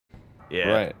Yeah.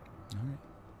 Right.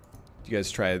 You guys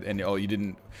tried, and oh, you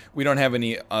didn't. We don't have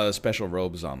any special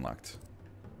robes unlocked.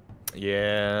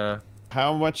 Yeah.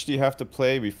 How much do you have to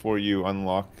play before you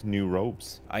unlock new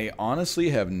robes? I honestly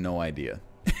have no idea.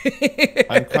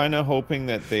 I'm kind of hoping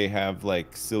that they have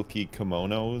like silky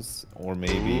kimonos, or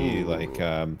maybe like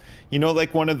you know,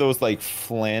 like one of those like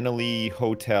flannelly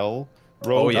hotel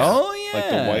robes. Oh yeah. Like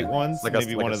the white ones. Like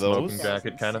Maybe like one a of smoking those.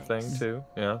 jacket kind of thing too.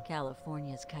 Yeah.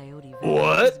 California's Coyote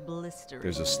What? is blistering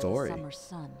There's a under the story. summer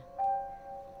sun.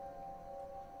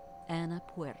 Ana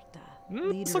Puerta, This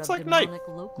leader looks of like night. demonic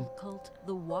local cult,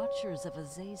 the Watchers of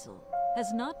Azazel,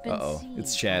 has not been Uh-oh. seen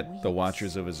It's for chat. The weeks.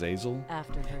 Watchers of Azazel.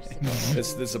 After her success,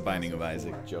 This is a Binding of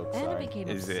Isaac joke. Anna Sorry. became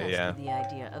Is it? obsessed Yeah. with the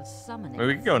idea of summoning. Maybe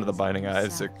we could go into the Azazel Binding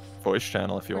Isaac himself. voice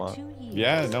channel if you For want. 2 years,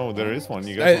 Yeah, no, there is one.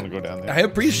 You guys want to go down there? I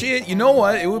appreciate. You know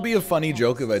what? It would be a funny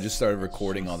joke if I just started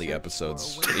recording all the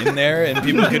episodes in there, and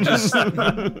people could just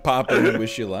pop in and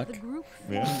wish you luck. The group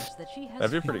Yeah. fears that she has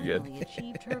That'd be pretty good. finally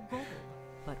achieved her goal,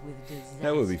 but with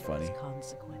That would be disastrous funny.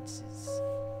 consequences.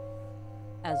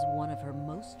 As one of her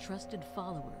most trusted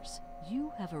followers,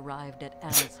 you have arrived at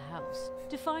Anna's house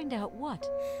to find out what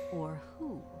or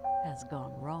who has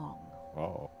gone wrong.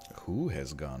 Oh, Who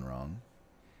has gone wrong?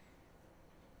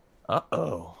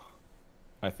 Uh-oh.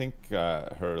 I think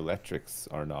her electrics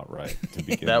are not right to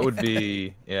begin. That with. would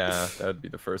be, yeah, that would be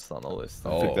the first on the list.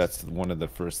 I think that's one of the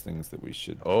first things that we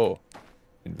should Oh.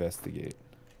 investigate.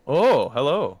 Oh,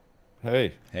 hello.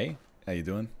 Hey. Hey, how you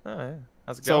doing? Oh, yeah.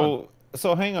 How's it going?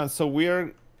 So hang on. So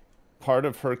we're part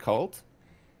of her cult,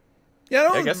 Yeah, I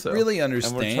don't guess so. really and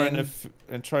understand.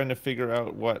 we're trying to figure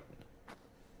out what.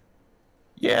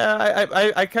 Yeah,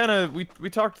 I kind of we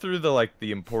talked through the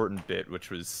important bit,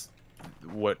 which was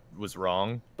what was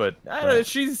wrong, but I don't know,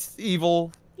 she's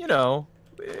evil, you know.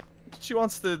 She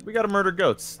wants to. We got to murder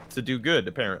goats to do good,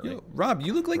 apparently. Yo, Rob,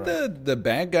 you look like the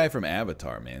bad guy from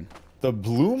Avatar, man. The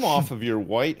bloom off of your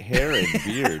white hair and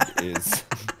beard is.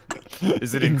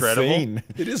 Is it incredible? Insane.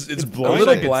 It is. It's a blinding.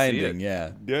 little I could see blinding. it.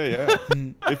 Yeah. Yeah.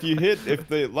 If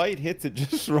the light hits it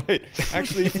just right.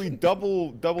 Actually, if we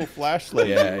double flashlight,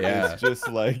 Yeah. it's just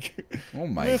like. Oh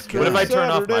my Mr. god. What if I turn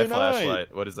off my Saturday night.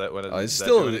 flashlight? What is that? What is It's that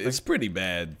still. do anything? It's pretty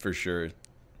bad for sure.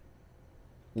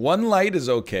 One light is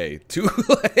okay. 2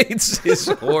 lights is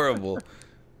horrible.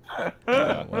 Yeah,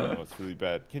 no, it's really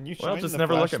bad. Can you Well, shine just the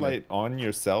never look at me. flashlight on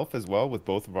yourself as well with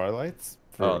both of our lights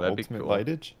for Oh, that'd be ultimate cool.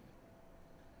 lightage?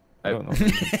 I don't know if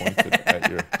you can point it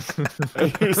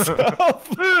at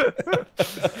yourself.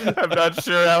 I'm not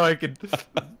sure how I could.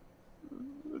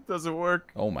 It doesn't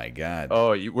work. Oh my god.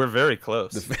 Oh, we're very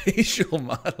close. The facial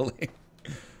modeling.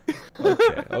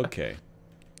 Okay.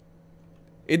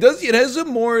 It does. It has a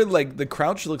more like the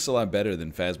crouch looks a lot better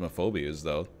than Phasmophobia's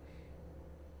though.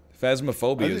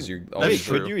 Phasmophobia is your. Wait,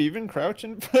 true. could you even crouch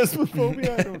in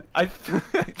Phasmophobia? I don't.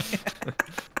 I.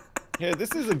 Yeah,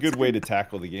 this is a good way to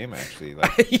tackle the game, actually.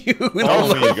 Like, You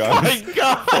follow me, guys. my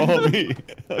God. Follow me.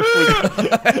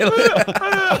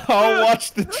 I'll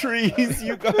watch the trees.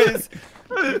 You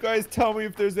guys tell me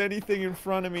if there's anything in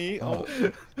front of me. Oh,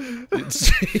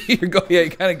 you're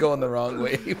kind of going the wrong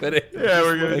way, but Yeah,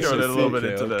 we're gonna Let's go in a just little see. bit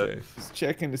into Okay. that. just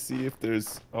checking to see if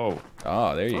there's. Oh,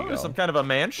 there you go. Some kind of a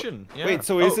mansion. Yeah. wait.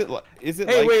 So Oh, is it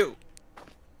Hey, like? wait.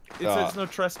 It says no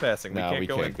trespassing. No, we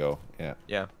can't go in. Yeah.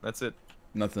 Yeah, that's it.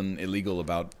 Nothing illegal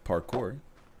about parkour.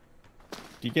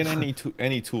 Do you get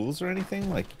any tools or anything?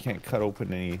 Like you can't cut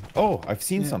open any. Oh, I've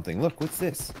seen something. Look, what's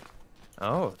this?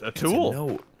 Oh, a It's tool. a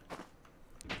note.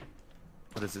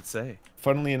 What does it say?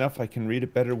 Funnily enough, I can read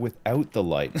it better without the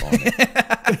light on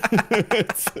it.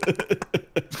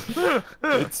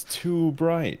 it's too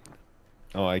bright.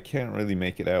 Oh, I can't really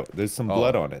make it out. There's some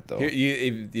blood on it, though. Here,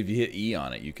 if you hit E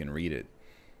on it, you can read it.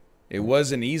 It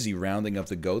wasn't easy rounding up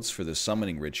the goats for the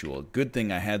summoning ritual. Good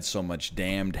thing I had so much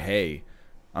damned hay.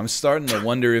 I'm starting to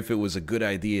wonder if it was a good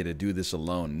idea to do this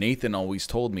alone. Nathan always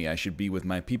told me I should be with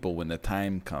my people when the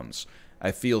time comes.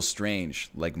 I feel strange,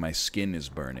 like my skin is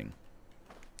burning.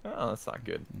 Oh, that's not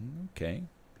good. Okay.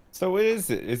 So what is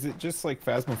it? Is it just like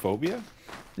Phasmophobia?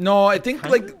 No, I think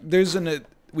like there's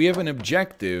we have an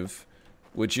objective,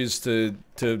 which is to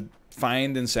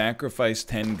find and sacrifice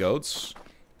 10 goats,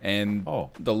 and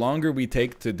the longer we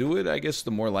take to do it, I guess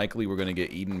the more likely we're gonna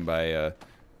get eaten by a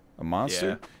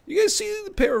monster. Yeah. You guys see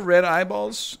the pair of red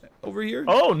eyeballs over here?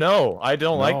 Oh no, I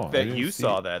don't No, I like that didn't you see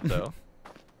saw it. that though.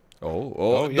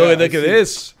 Oh, yeah, look I at see.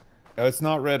 this. It's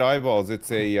not red eyeballs.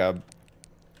 It's a.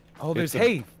 Oh, there's It's a-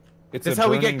 hay. It's That's a how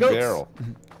we get burning goats. barrel.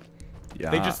 Yeah.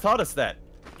 They just taught us that.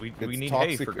 We It's need toxic.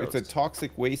 hay for goats. It's a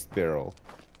toxic waste barrel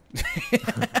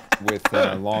with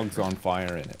logs on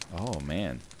fire in it. Oh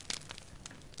man.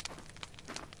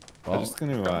 I'm just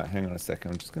gonna hang on a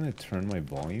second. I'm just gonna turn my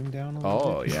volume down a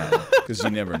little Oh bit. yeah, because you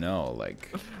never know.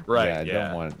 Like, Right. Yeah, I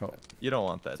don't want You don't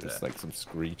want that. just like some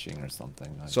screeching or something.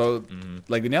 so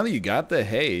like now that you got the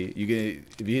hay, you can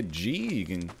if you hit G, you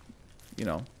can,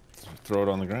 throw it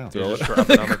on the ground. Throw it on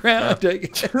the ground. I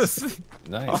guess.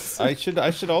 Nice. I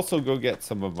should also go get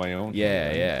some of my own.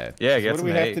 Yeah, yeah. Yeah. So Get what do some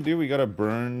we hay. have to do? We gotta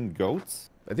burn goats.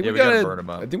 I think Yeah, we we gotta gotta burn 'em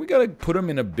up. I think we gotta put them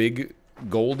in a big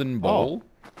golden bowl.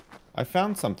 I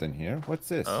found something here. What's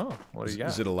this? Oh, what do you got?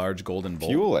 Is it a large golden bowl?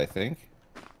 Fuel, I think.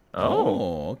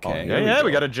 Oh, okay. Yeah, There we yeah,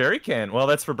 we go. got a jerry can. Well,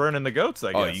 that's for burning the goats,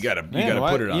 I guess. Oh, you gotta Man,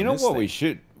 put it on. You know this what thing. we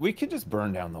should? We could just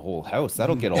burn down the whole house.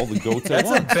 That'll get all the goats at That's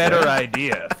a once. better right?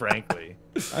 idea, frankly.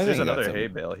 I There's think another that's a hay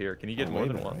bale here. Can you get more way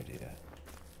than better one? idea.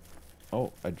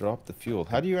 Oh, I dropped the fuel.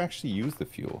 How do you actually use the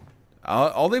fuel?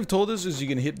 All they've told us is you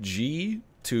can hit G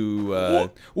to.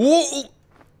 Whoa!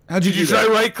 How'd you Did you do that?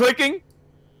 try right-clicking?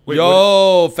 Wait,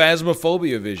 Yo,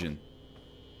 phasmophobia vision.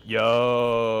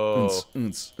 Yo.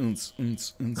 Unts.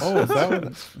 Oh, is that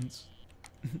what?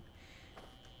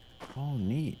 Oh,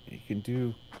 neat. You can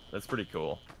do. That's pretty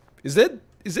cool. Is that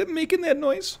making that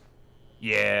noise?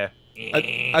 Yeah.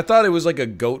 I thought it was like a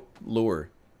goat lure.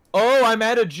 Oh, I'm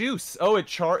out of juice. Oh,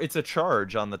 it's a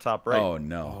charge on the top right. Oh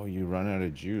no. Oh, you run out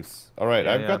of juice. All right,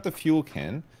 Yeah, I've yeah. got the fuel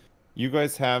can. You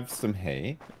guys have some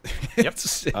hay.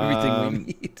 It's everything we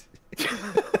need.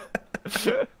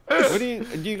 What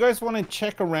do you guys want to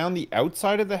check around the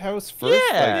outside of the house first?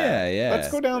 Yeah. Yeah.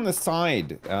 Let's go down the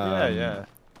side. Yeah.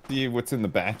 See what's in the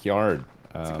backyard.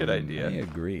 That's a good idea. I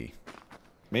agree.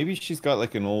 Maybe she's got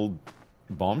like an old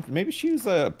bomb. Maybe she's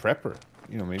a prepper.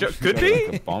 You know, maybe she's Could got be.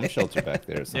 like a bomb shelter back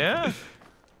there or something. Yeah.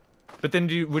 But then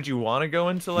would you want to go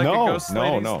into like No, a ghost no,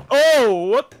 lady's- no. Oh,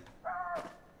 what?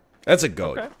 That's a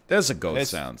goat. Okay. That's a goat It's-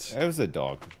 sounds. That was a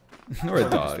dog. Or a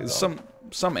dog. It's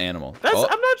some animal. That's Oh,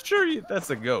 I'm not sure that's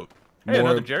a goat. Hey,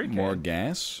 another jerry can. more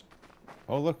gas.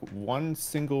 Oh, look, one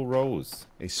single rose.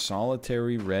 A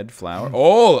solitary red flower.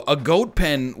 Oh, a goat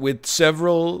pen with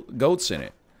several goats in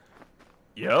it.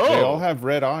 Yo. They all have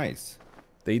red eyes.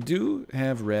 They do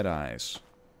have red eyes.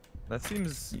 That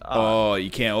seems Oh,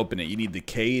 you can't open it. You need the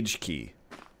cage key.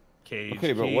 cage.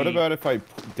 Okay, but key. what about if I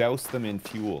douse them in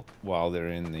fuel while they're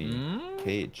in the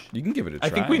cage? You can give it a try.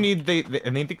 I think we need they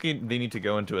need to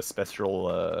go into a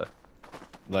special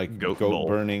Like Goat goat bowl.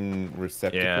 burning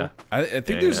receptacle? yeah. I think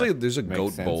Yeah. there's a Makes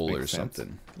goat sense, bowl or makes sense.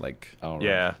 something. Like, Oh, right.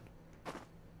 Yeah.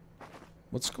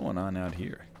 what's going on out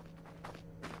here?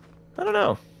 I don't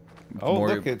know. Oh, More-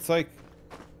 look, it's like...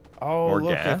 Oh, More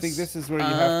look, I gas? think this is where you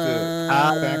have to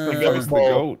Ah, sacrifice the bowl.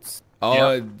 goats. Oh,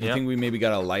 Yep, do you yep. think we maybe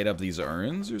gotta light up these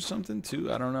urns or something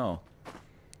too? I don't know.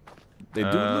 They do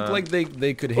look like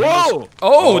they could hit us. Whoa!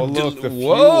 Oh, look, the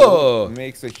whoa! fuel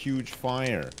makes a huge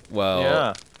fire. Well,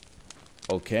 Yeah.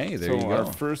 okay, there So you our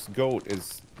go. first goat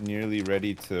is nearly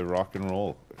ready to rock and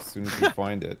roll as soon as we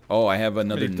find it. Oh, I have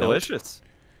another Pretty note. delicious.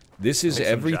 This is Make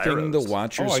some everything the gyros.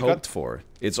 Watchers Oh, I got- hoped for.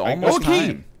 It's I got almost the key.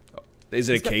 time. Is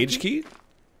it a got the cage key?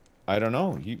 I don't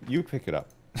know. You pick it up.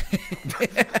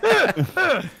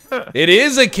 It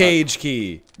is a cage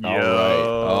key. Yo, All right.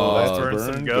 Oh, let's let's burn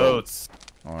burn some goats. goats.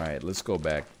 All right, let's go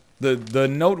back. The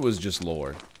note was just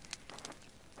lore.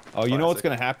 Oh, you know what's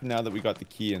Classic. gonna happen now that we got the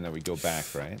key and that we go back,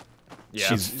 right? Yeah.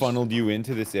 She's funneled you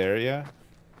into this area.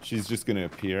 She's just gonna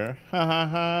appear. Ha ha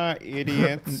ha,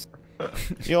 idiots.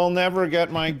 You'll never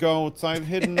get my goats. I've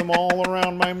hidden them all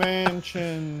around my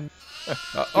mansion.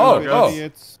 Oh,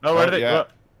 Idiots. Oh, where did they? yeah. Well,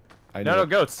 I no, knew no, it.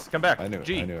 goats, come back. I knew it.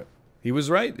 G. I knew it. he was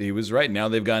right. He was right. Now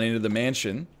they've gone into the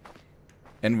mansion,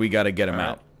 and we got to get him All right.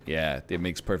 out. Yeah, it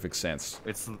makes perfect sense.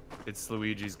 It's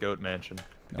Luigi's goat mansion.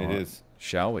 It is.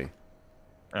 Shall we?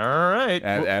 All right.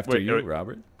 After Wait, you, wait.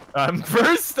 Robert. I'm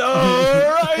first. All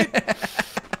right.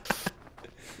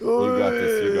 You got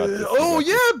this. You got this. you Oh got this.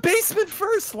 yeah, basement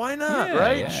first. Why not? Yeah,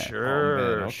 right? yeah. Oh, Sure. man.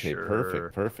 Okay. sure.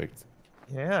 Perfect. Perfect.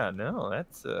 Yeah. No,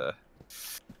 that's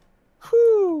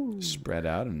Whew. Spread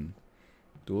out and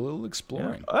do a little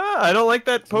exploring. I don't like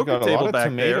that She's poker got a table lot of back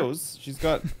tomatoes. She's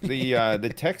got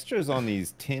the textures on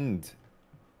these tinned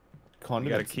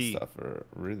condiments and key. stuff are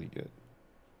really good. there.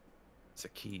 It's a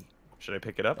key. Should I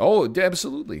pick it up? Oh,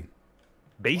 absolutely.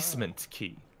 Basement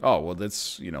key. Oh, well,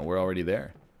 that's, we're already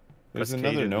there. There's Press K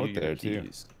another to note view your there too.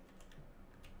 keys.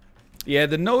 Yeah,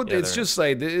 the note, Yeah, it's there. just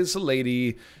like, it's a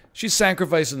lady. She's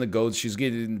sacrificing the goats. She's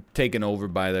getting taken over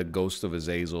by the ghost of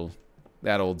Azazel.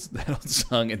 That old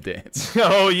song and dance.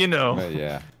 Oh, you know.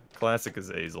 Yeah. Classic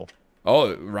Azazel.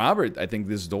 Oh, Robert, I think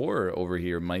this door over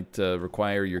here might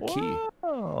require your key.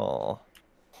 Oh.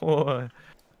 What?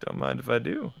 Don't mind if I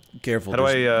do. Careful. How do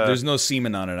There's no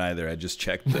semen on it either. I just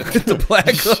checked the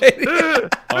black light.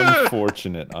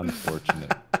 Unfortunate.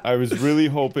 I was really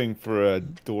hoping for a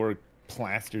door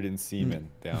plastered in semen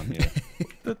down here.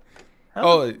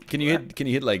 Oh, can you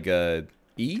hit like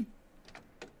E?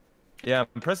 Yeah,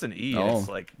 I'm pressing E and it's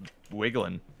like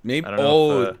wiggling. Maybe. I don't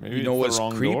know Maybe you know what's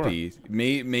wrong creepy?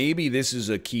 Maybe this is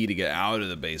a key to get out of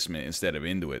the basement instead of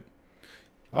into it.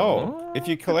 Oh, if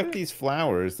you collect these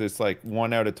flowers, there's like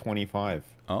 1 out of 25.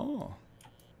 Oh.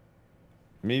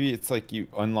 Maybe it's like you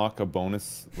unlock a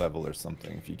bonus level or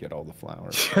something if you get all the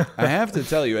flowers. I have to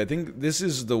tell you, I think this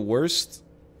is the worst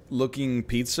looking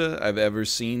pizza I've ever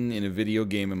seen in a video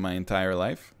game in my entire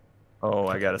life. Oh,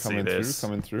 I gotta see this.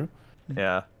 Coming through.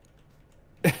 Yeah.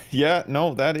 Yeah,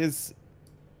 no, that is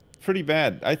pretty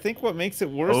bad. I think what makes it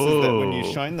worse is that when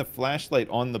you shine the flashlight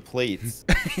on the plates,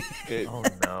 it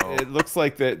looks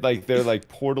like that, like they're like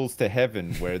portals to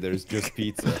heaven where there's just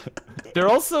pizza. They're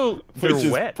Which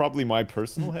is wet. probably my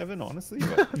personal heaven, honestly.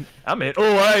 But... I'm in.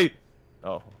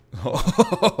 Oh.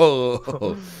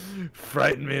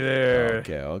 Frightened me there.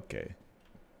 Okay.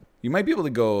 You might be able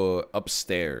to go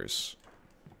upstairs.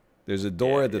 There's a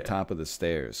door at the top of the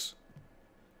stairs.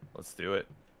 Let's do it.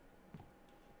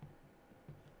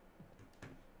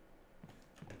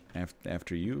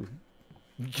 After you.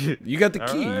 You got the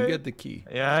key. Right. You got the key.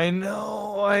 Yeah, I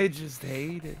know. I just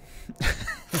hate it.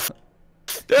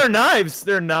 They're knives.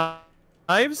 They're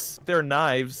knives. They're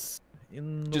knives.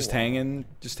 Just hanging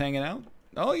out.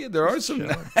 Oh yeah, there are some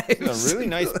knives. Yeah, really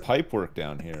nice pipe work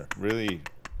down here. Really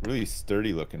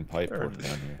sturdy looking pipe work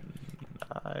down here.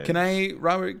 Can I,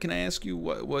 Robert? Can I ask you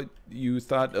what you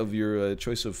thought of your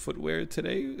choice of footwear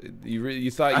today?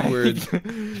 You thought you were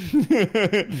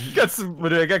got some? What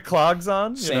did I got? Clogs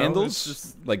on? Sandals,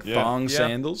 just like thong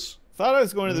sandals. Thought I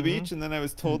was going to the beach, and then I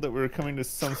was told that we were coming to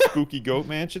some spooky goat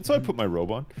mansion, so I put my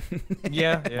robe on.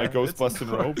 Yeah. My ghost busting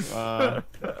robe.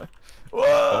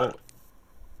 Oh,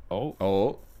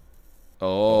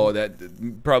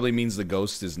 that probably means the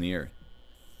ghost is near.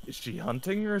 Is she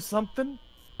hunting or something?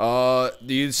 Do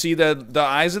you see the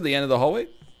eyes at the end of the hallway?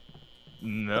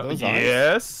 No.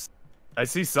 Yes. I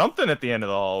see something at the end of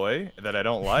the hallway that I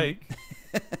don't like.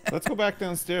 Let's go back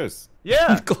downstairs.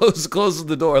 Yeah. Close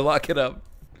the door. Lock it up.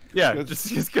 Yeah.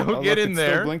 Just go get in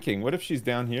there. Still blinking. What if she's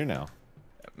down here now?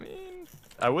 I mean,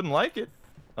 I wouldn't like it.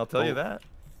 I'll tell you that.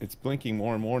 It's blinking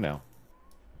more and more now.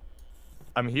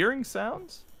 I'm hearing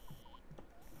sounds.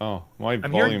 Oh, my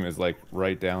volume is like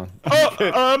right down.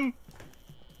 Oh,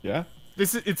 Yeah.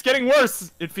 It's getting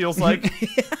worse. It feels like.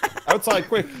 Outside,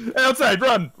 quick! Outside,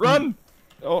 run!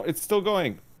 Oh, it's still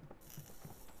going.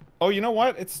 Oh, you know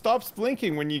what? It stops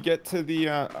blinking when you get to the.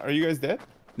 Are you guys dead?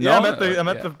 Yeah, I'm at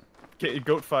the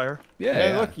goat fire.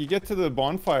 Yeah, look, you get to the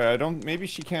bonfire. Maybe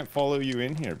she can't follow you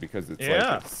in here because it's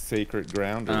like sacred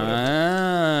ground or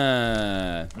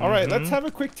whatever. All right, let's have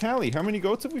a quick tally. How many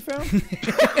goats have we found?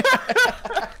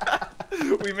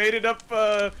 We made it up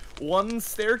one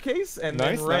staircase and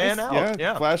then ran out.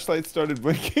 Yeah, flashlight started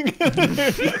blinking. Here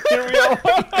we are.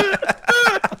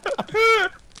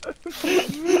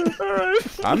 All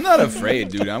right. I'm not afraid,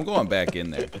 dude. I'm going back in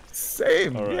there.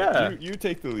 Same. Right. Yeah. You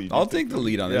take the lead. I'll take the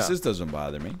lead on this. This doesn't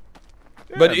bother me.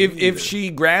 Yeah, but if she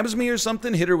grabs me or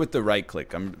something, hit her with the right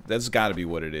click. That's got to be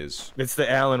what it is. It's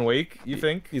the Alan Wake, you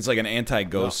think? It's like an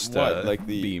anti-ghost like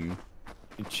the beam.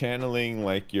 Channeling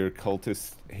like your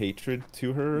cultist hatred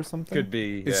to her or something? Could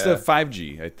be. It's the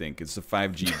 5G, I think. It's the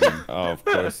 5G beam. Oh, of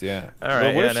course, yeah. All right.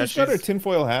 But what if she's got her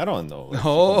tinfoil hat on though?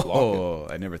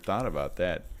 Like I never thought about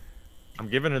that. I'm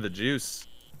giving her the juice.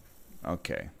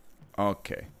 Okay.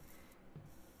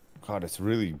 God, it's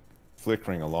really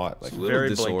flickering a lot. Like it's a little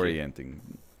disorienting.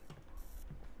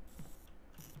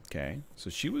 Okay,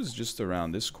 so she was just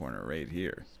around this corner right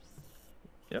here.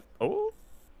 Yep. Oh,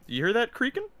 you hear that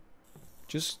creaking?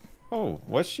 Just. Oh,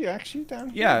 was she actually down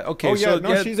here? Yeah. Okay. Oh yeah.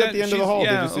 No, she's at the end of the hall.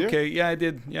 Yeah. Did you see Okay. her? Yeah, I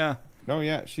did. Yeah. No.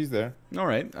 Yeah, she's there. All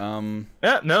right.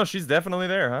 Yeah. No, she's definitely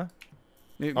there, huh?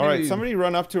 Maybe... All right. Somebody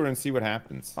run up to her and see what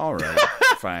happens. All right.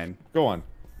 Fine. Go on.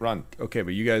 Run. Okay,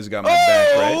 but you guys got my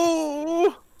back,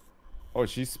 right? Oh,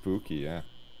 she's spooky. Yeah.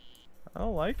 I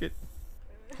don't like it.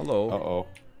 Hello.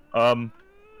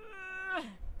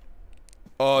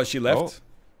 Oh, she left.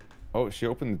 Oh, she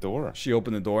opened the door. She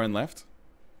opened the door and left.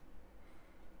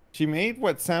 She made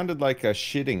what sounded like a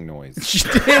shitting noise. She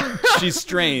did. She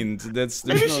strained.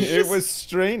 It was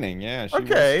straining. Yeah, she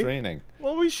was straining.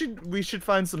 Well, we should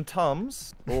find some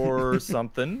Tums or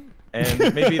something,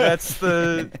 and maybe that's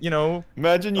the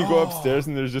Imagine you go upstairs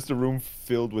and there's just a room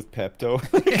filled with Pepto.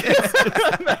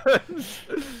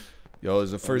 Yo,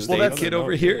 there's a first aid kit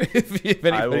over here if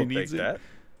anybody needs it.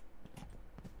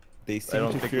 They seem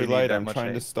don't to think fear we need light. that I'm much trying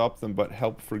to hate. stop them, but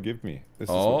help forgive me. This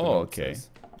is what the Oh, note okay. says.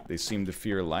 They seem to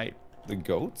fear light. The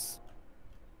goats?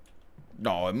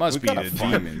 No, it must We be gotta the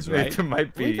find- demons, right? It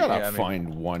might be. We gotta yeah, I mean,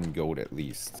 find one goat at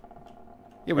least.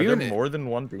 Yeah, are we there even. more than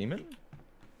one demon?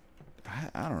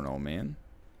 I don't know, man.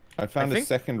 I found a think-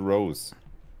 second rose.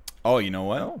 Oh, you know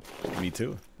what? Oh. Me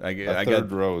too. A I third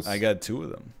got rose. I got 2 of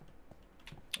them.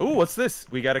 Ooh, what's this?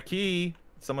 We got a key.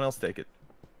 Someone else take it.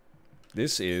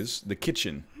 This is the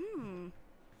kitchen.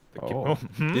 The key- Oh.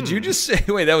 Did you just say?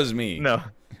 Wait, that was me. No.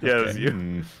 Yeah, it was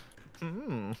you.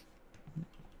 Hmm.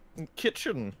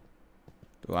 Kitchen.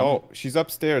 Well, I'm- Oh, she's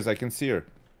upstairs. I can see her.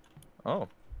 Oh.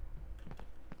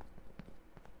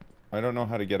 I don't know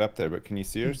how to get up there, but can you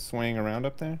see her swaying around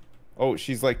up there? Oh,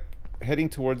 she's like heading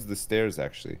towards the stairs,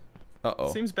 actually.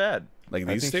 Uh-oh. Seems bad. Like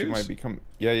I these think stairs? she might become.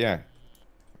 Yeah, yeah.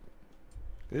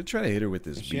 They're trying to hit her with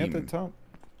this Is she beam. at the top?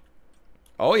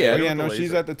 Oh yeah. Oh yeah, with the no, she's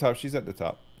laser. at the top. She's at the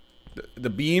top. The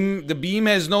beam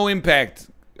has no impact.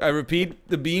 I repeat,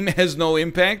 the beam has no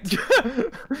impact.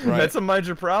 That's a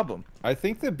major problem. I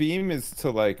think the beam is to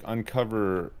like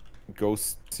uncover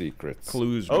ghost secrets.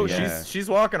 Clues. Oh, yeah. she's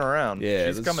walking around. Yeah,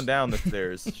 she's this- coming down the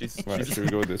stairs. She's. Right, should we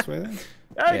go this way then?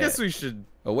 I Yeah. guess we should.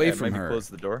 Away from maybe her. Close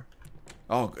the door.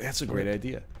 Oh, that's a great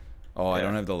idea. Oh, I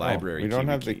don't have the library. we don't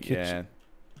key. have the Yeah. kitchen.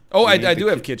 Oh, We need I the do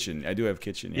have kitchen. I do have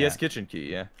kitchen. Yeah. He has kitchen key.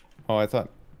 Yeah. Oh, I thought.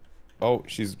 Oh,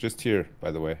 she's just here,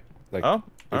 by the way. Like, Oh,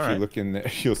 if you alright. look in there,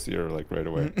 you'll see her like right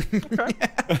away.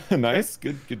 Okay. Nice,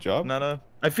 good job. Not a.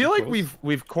 I feel like Close.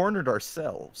 we've cornered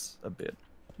ourselves a bit.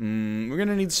 We're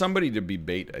gonna need somebody to be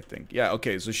bait, I think. Yeah.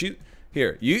 Okay. So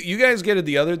here. You guys get at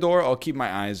the other door. I'll keep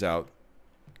my eyes out,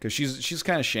 cause she's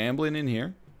kind of shambling in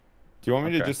here. Do you want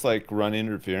me to Okay. just like run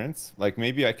interference? Like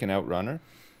maybe I can outrun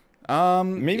her.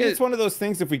 Maybe yeah, it's one of those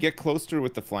things. If we get close to her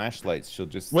with the flashlights, she'll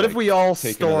just. What if like, we all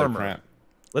take storm another her? cramp.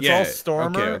 Let's Yeah, all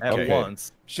storm her okay, at okay.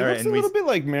 once. She All right, looks a and we- little bit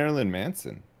like Marilyn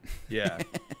Manson. Yeah.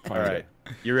 All Kinda. right.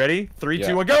 You ready? 3, Yeah.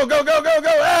 2, 1, go, go, go, go,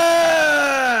 go!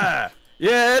 Ah!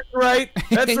 Yeah, that's right.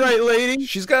 That's right, lady.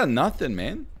 She's got nothing,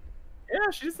 man. Yeah,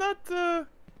 she's not.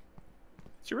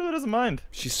 She really doesn't mind.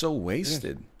 She's so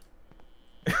wasted.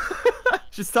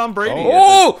 She's Tom Brady.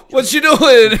 Oh, what's she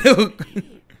doing?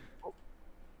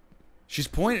 She's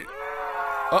pointing.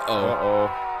 Uh-oh.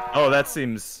 Uh-oh. Oh, that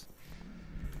seems.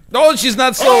 No, she's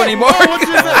not slow anymore. Oh, what's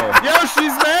she saying? Yo,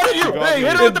 she's mad at you. got Hey, me.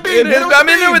 hit her with the beam. Hit her with I'm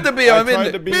the in there beam. with the beam. I I'm in tried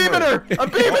there. to beam Beaming her. I'm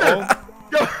beaming her.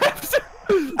 Go.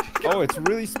 Oh, it's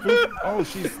really spooky. Oh,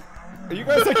 she's. You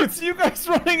guys, I can see you guys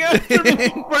running after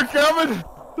me. We're coming.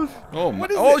 Oh, my.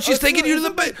 What is Oh, it? she's Oh, taking you to is the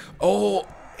it bed. Oh,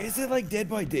 Is it like Dead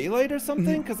by Daylight or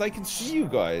something? Because I can see you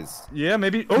guys. Yeah,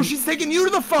 maybe. Oh, she's taking you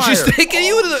to the fire. she's taking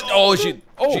you to the. Oh, she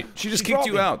just she kicked dropped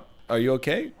you me. out. Are you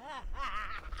okay?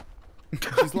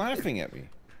 She's laughing at me.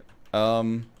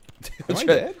 Um, Am I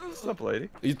dead? What's up, lady?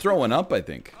 You're throwing up, I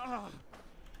think.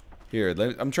 Here,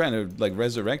 I'm trying to like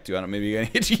resurrect you. I don't. Maybe I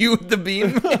hit you with the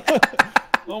beam.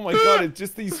 Oh my god, it's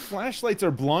just these flashlights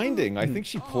are blinding. I think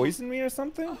she poisoned me or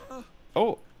something.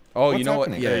 Oh. Oh, what's you know what?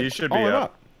 happening? Yeah. Yeah, you should Oh, be I'm up.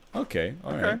 up. Okay.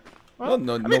 All right. Okay. Well,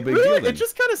 no, I no mean, big really, deal then. it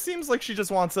just kind of seems like she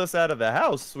just wants us out of the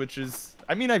house, which is,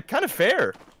 I mean, kind of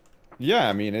fair. Yeah,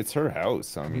 I mean, it's her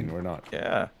house. I mean, we're not.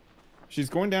 Yeah. She's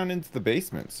going down into the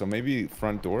basement, so maybe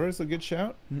front door is a good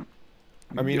shout.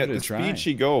 I mean, Give at it a the try. speed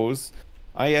she goes,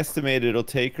 I estimate it'll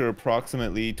take her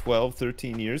approximately 12,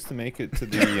 13 years to make it to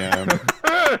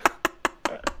the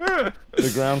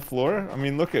the ground floor. I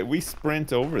mean, look at we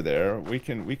sprint over there. We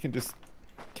can just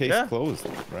case Yeah. closed,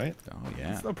 right? Oh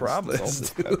yeah. no problem. Let's This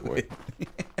do bad boy.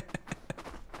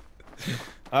 it.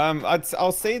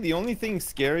 I'll say the only thing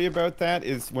scary about that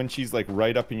is when she's like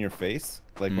right up in your face,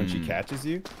 like when she catches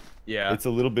you. Yeah. It's a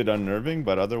little bit unnerving,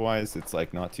 but otherwise it's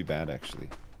like not too bad actually.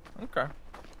 Okay.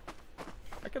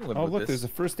 I can live Oh with look, this. there's a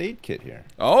first aid kit here.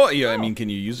 Oh yeah. I mean, can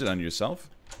you use it on yourself?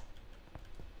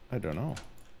 I don't know.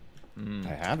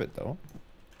 I have it though.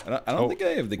 I don't think I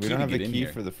have the key We don't to have get the in key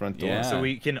here. for the front door. Yeah. So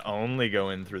we can only go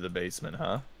in through the basement,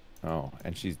 huh? Oh,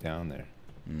 and she's down there.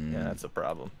 Yeah, that's a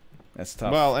problem. That's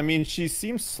tough. Well, I mean, she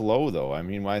seems slow though. I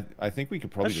mean, I think we could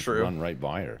probably That's just true. run right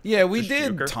by her. yeah, we Just did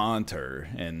juke her. taunt her,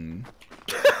 and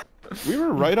We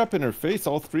were right up in her face,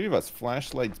 all three of us,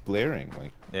 flashlights blaring.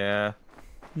 Like, Yeah.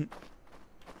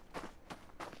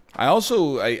 I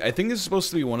think this is supposed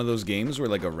to be one of those games where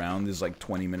like a round is like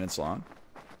 20 minutes long.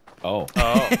 oh,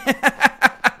 Oh.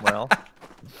 Well.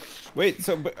 wait.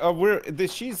 So, but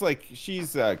she's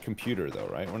a computer though,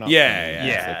 right? We're not. Yeah, playing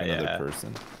yeah. as, like Yeah, another yeah.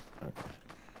 person. Okay.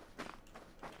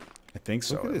 I think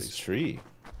so. Look at at this least. tree.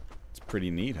 It's pretty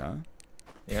neat, huh?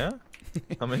 Yeah.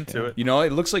 I'm into it. You know,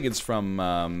 it looks like it's from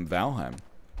Valheim.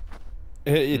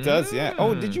 It does, yeah.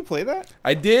 Oh, did you play that?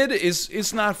 I did.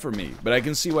 It's not for me, but I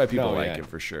can see why people like it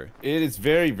for sure. It is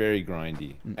very, very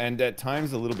grindy, and at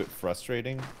times a little bit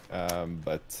frustrating.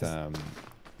 But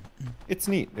it's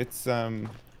neat. It's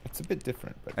a bit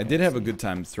different. But I did have a good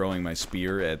time throwing my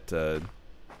spear at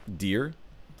deer.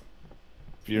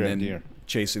 Spear at deer.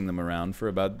 Chasing them around for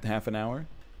about half an hour.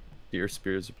 Deer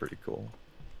spears are pretty cool.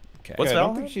 Okay. What's I that?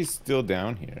 don't think she's still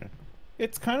down here.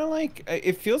 It's kind of like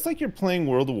it feels like you're playing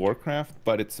World of Warcraft,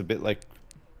 but it's a bit like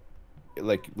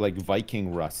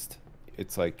Viking Rust.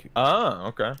 It's like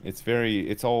okay.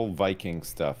 It's all Viking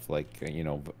stuff, like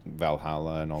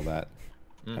Valhalla and all that,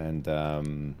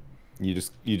 and you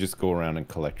just go around and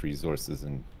collect resources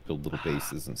and build little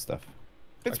bases and stuff.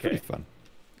 It's pretty fun.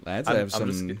 Lads, I have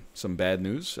some bad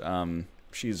news.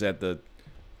 She's at the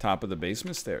top of the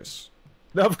basement stairs.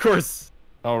 Of course.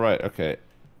 All right. Okay.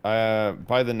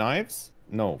 By the knives?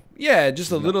 No. Yeah,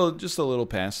 just a little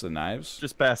past the knives.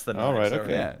 Just past the knives. All right.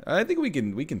 Okay. Yeah, I think we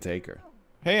can take her.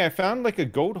 Hey, I found like a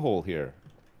goat hole here.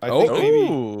 I Oh, think maybe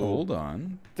hold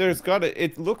on. there's got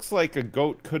it looks like a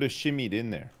goat could have shimmied in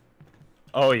there.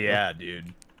 Oh yeah,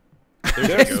 dude.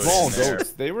 They're small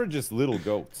goats. They were just little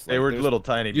goats. They were little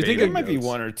tiny. You think baby there might be goats.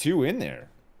 one or two in there?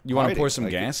 You want to pour hiding, some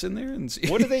like, gas in there and see?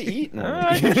 What do they eat?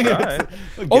 I can try.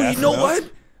 Oh, you know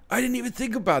what? I didn't even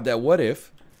think about that. What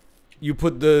if you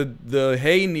put the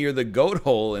hay near the goat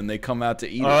hole and they come out to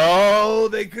eat it? Oh,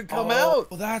 they could come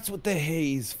out. Well, that's what the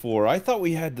hay's for. I thought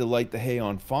we had to light the hay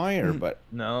on fire, but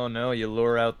No, you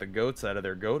lure out the goats out of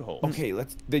their goat hole. okay,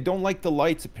 They don't like the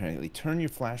lights apparently. Turn your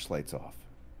flashlights off.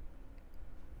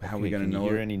 How are we gonna can know? you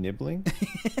hear any nibbling?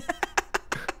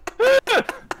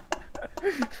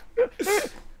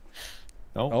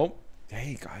 No. Oh,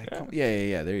 hey, guy.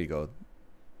 Yeah. There you go.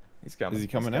 He's coming. Is he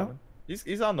coming out?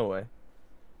 He's on the way.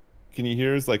 Can you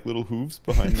hear his like little hooves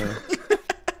behind the?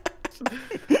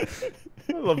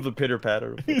 I love the pitter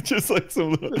patter. Just like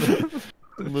some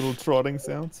little trotting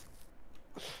sounds.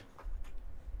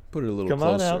 Put it a little Come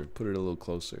on closer. out. Put it a little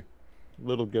closer.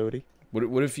 Little goaty.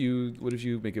 What if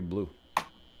you make it blue?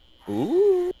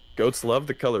 Ooh. Goats love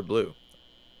the color blue.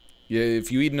 Yeah,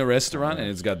 if you eat in a restaurant and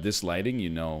it's got this lighting, you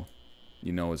know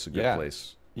it's a good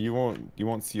place. You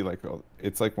won't see like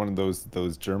it's like one of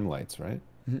those germ lights, right?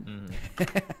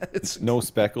 It's No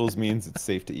speckles means it's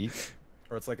safe to eat.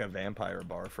 Or it's like a vampire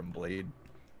bar from Blade.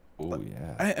 Oh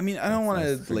yeah. I mean, I don't want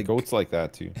Nice. to like Goats like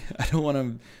that too. I don't want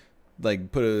to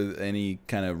like put any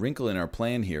kind of wrinkle in our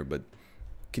plan here, but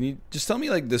can you just tell me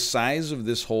like the size of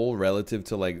this hole relative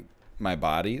to like my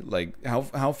body? Like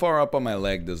how far up on my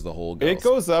leg does the hole go? It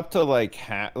goes up to like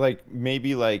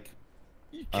maybe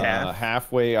Calf.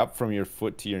 halfway up from your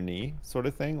foot to your knee, sort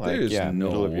of thing. Like There's middle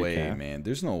no of your way, calf. man.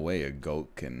 There's no way a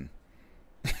goat can.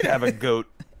 You have a goat.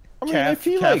 I mean, Calf- if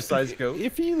he calf-sized goat.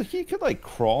 if he could like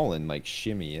crawl and like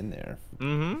shimmy in there.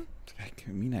 Mm-hmm.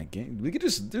 I mean, I get. We could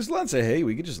just. There's lots of hay.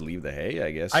 We could just leave the hay, I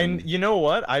guess. You know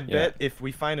what? I bet if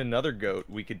we find another goat,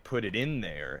 we could put it in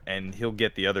there, and he'll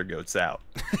get the other goats out.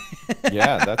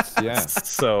 Yeah, that's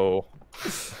So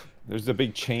There's a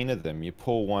big chain of them. You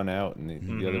pull one out, and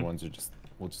the other ones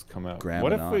will just come out. Grabbing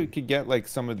What if we on. could get like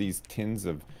some of these tins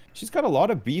of? She's got a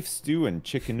lot of beef stew and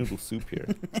chicken noodle soup here.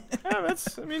 yeah,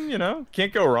 that's. I mean,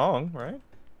 can't go wrong, right?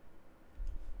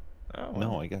 Oh, well,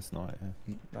 No, I guess not.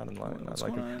 Yeah. not in line. Not What's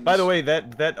like going it. on? By the way,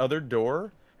 that other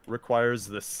door requires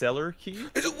the cellar key.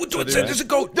 There's a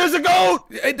goat. There's a goat.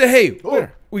 Hey, the hay.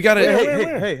 Where? We got it.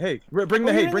 Hey! Bring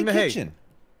the hay! Bring the hay! Kitchen.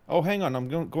 Oh, hang on. I'm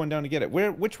going down to get it.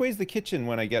 Which way is the kitchen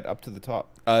when I get up to the top?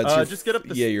 Just get up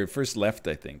the. Yeah, your first left,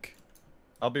 I think.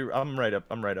 I'm right up.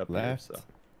 I'm right up Left. there. So.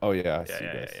 Oh yeah, I see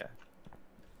this. Yeah.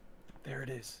 There it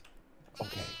is.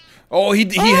 Okay. Oh, he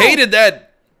hated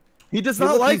that. He does Hey,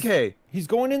 not look, like he's- hay. He's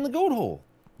going in the goat hole.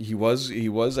 He was.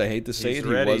 I hate to say He's it.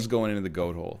 ready. He was going into the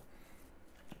goat hole.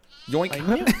 Yoink.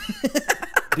 I knew.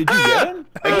 Did you get him?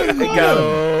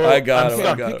 I got him.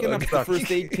 I'm picking up the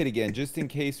first aid kit again, just in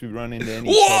case we run into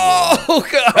any trouble. Whoa,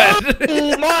 God.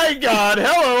 Oh my God!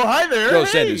 Hello, hi there. Go,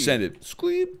 hey. send it.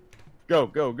 Squeep.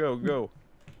 Go.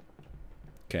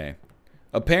 Okay.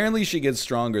 Apparently she gets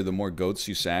stronger the more goats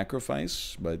you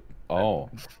sacrifice, but Oh.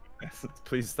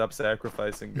 Please stop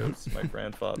sacrificing goats, my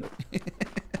grandfather.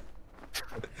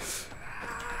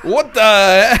 what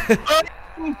the?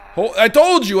 I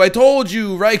told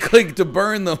you, right click to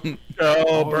burn them.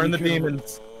 Oh, burn you the can-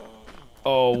 demons.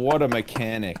 Oh, what a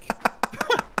mechanic.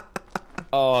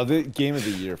 Oh, the game of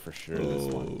the year for sure. This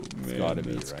one. It's gotta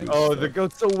be, right? Oh, the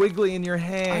goat's so wiggly in your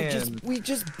hand. We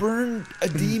just burned a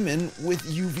demon with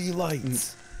UV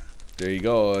lights. There you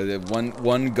go.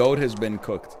 One goat has been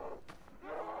cooked.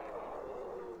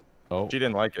 Oh. She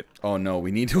didn't like it. Oh no,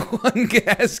 we need one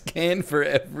gas can for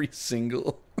every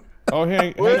single. Oh,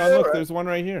 hang on, look, there's one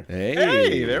right here.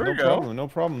 Hey, there we No go. problem, no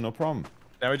problem, no problem.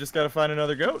 Now we just gotta find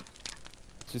another goat.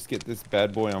 Let's just get this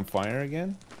bad boy on fire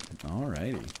again.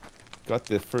 Alrighty. Got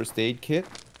the first aid kit.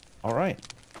 All right.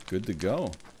 Good to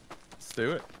go. Let's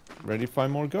do it. Ready to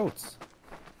find more goats.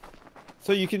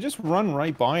 So you can just run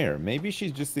right by her. Maybe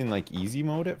she's just in like easy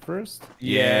mode at first.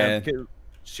 Yeah. Okay.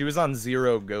 She was on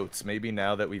 0 goats. Maybe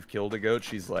now that we've killed a goat,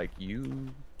 she's like, you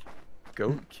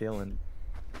goat killing.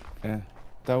 Yeah,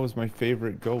 that was my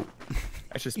favorite goat.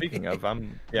 Actually, speaking of,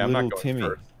 I'm not Little going Timmy.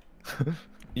 first.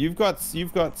 You've got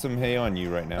some hay on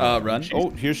you right now. Run. Oh,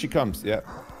 here she comes. Yeah.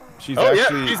 She's Oh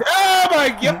actually. yeah, she's oh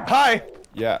my yep. Hi.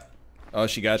 Yeah. Oh,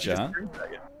 she got you, huh? Screams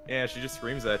at you. Yeah, she just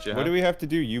screams at you. What do we have to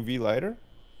do? UV lighter?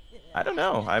 I don't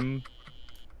know.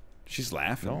 She's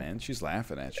laughing, No. man. She's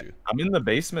laughing at you. I'm in the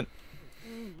basement.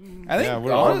 I think. Yeah,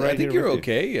 we're all right I think here you're with you.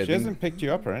 okay. I She think- hasn't picked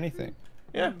you up or anything.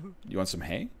 Yeah. You want some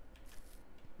hay?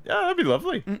 Yeah, that'd be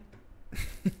lovely.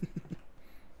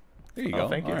 There you Oh, go.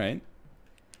 thank you. All right.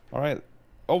 All right.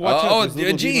 Oh, watch out. Oh, There's a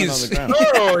little demon on jeez. the ground.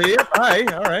 Oh yeah. Hi.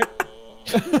 All right.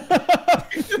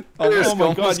 Oh my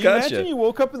god, almost you got imagine you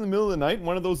woke up in the middle of the night and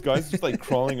one of those guys just like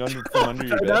crawling under your I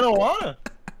bed. don't wanna.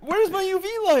 Where's my UV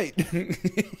light?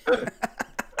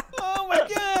 Oh my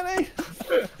god,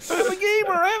 I'm a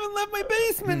gamer. I haven't left my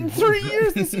basement in 3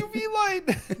 years. This UV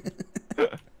light.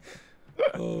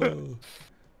 Oh.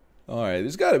 All right.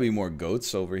 There's got to be more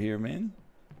goats over here, man.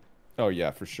 Oh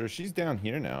yeah, for sure. She's down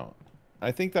here now.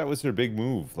 I think that was her big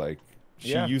move. Like she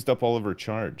Yeah. used up all of her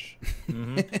charge.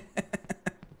 Mm-hmm.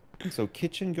 So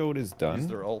kitchen goat is Use done.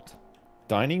 their ult.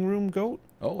 Dining room goat.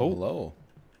 Oh, Oh. hello.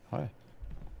 Hi.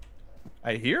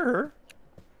 I hear her.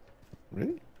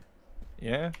 Really?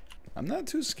 Yeah. I'm not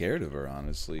too scared of her,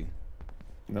 honestly.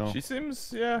 No. She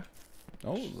seems. Yeah.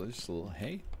 Oh, there's a little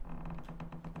hay.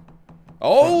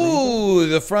 Oh,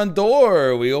 the front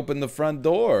door. We opened the front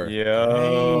door.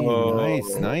 Yo. Hey,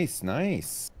 nice, nice,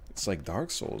 nice. It's like Dark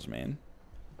Souls, man.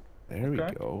 There we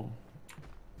Okay. go.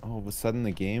 All of a sudden,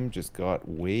 the game just got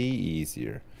way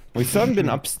easier. We still haven't been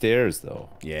upstairs though.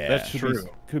 Yeah. That's true.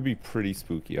 Could be pretty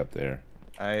spooky up there.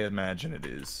 I imagine it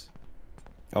is.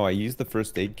 Oh, I used the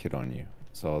first aid kit on you,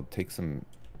 so I'll take some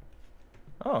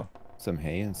Oh,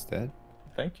 hay instead.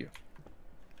 thank you.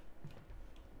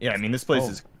 Yeah, I mean this place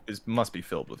Oh. is must be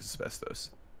filled with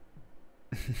asbestos.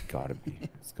 Gotta be.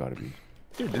 It's gotta be.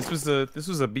 Dude, this was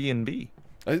a B&B.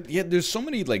 Yeah, there's so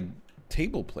many, like,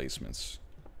 table placements.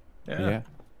 Yeah.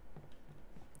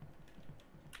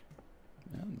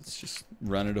 Yeah, let's just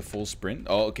run it a full sprint.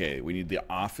 Oh, okay. We need the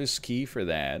office key for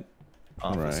that.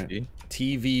 Office Right. key.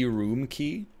 TV room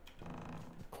key.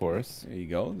 Of course. There you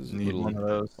go. There's a Need one of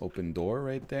little those. open door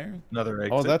right there. Another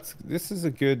exit. Oh, this is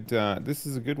a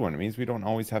good one. It means we don't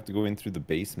always have to go in through the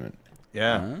basement.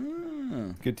 yeah.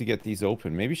 Ah. Good to get these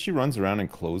open. Maybe she runs around and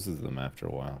closes them after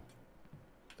a while.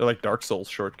 They're like Dark Souls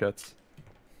shortcuts.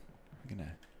 I'm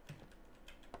gonna...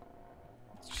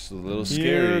 It's just a little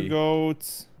Here scary.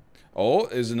 goats. Oh,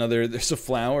 there's a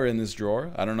flower in this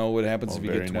drawer. I don't know what happens Oh, if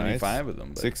you very get nice. 25 of them.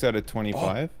 But... 6 out of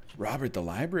 25. Robert, the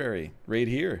library, right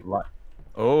here.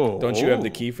 Oh. Don't you have the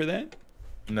key for that?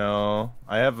 No,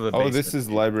 I have the. Oh, this basement is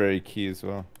key. library key as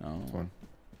well. Oh. This one.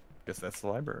 Guess that's the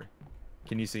library.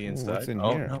 Can you see Ooh, inside? what's in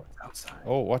oh, here? no, it's outside.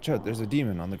 Oh, watch out. There's a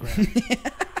demon on the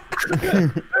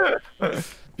ground.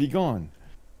 Be gone.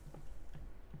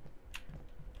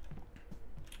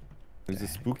 There's a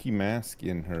spooky mask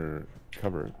in her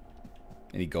cupboard.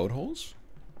 Any goat holes?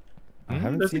 I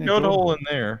haven't There's seen a goat hole in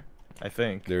there, I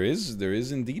think. There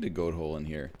is indeed a goat hole in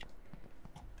here.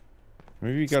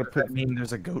 Maybe you gotta Does put. that mean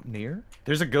there's a goat near?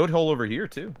 There's a goat hole over here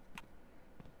too.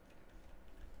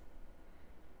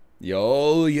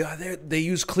 Yo, yeah, they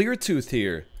use clear tooth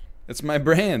here. That's my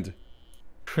brand.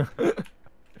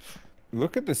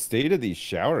 Look at the state of these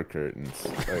shower curtains.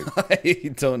 Like, I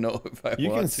don't know if I you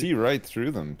want can to. see right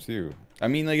through them too. I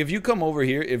mean, like, if you come over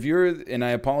here, and I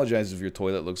apologize if your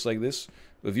toilet looks like this,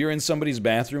 if you're in somebody's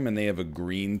bathroom and they have a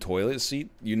green toilet seat,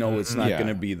 you know it's not Yeah. going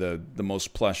to be the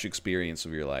most plush experience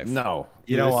of your life. No,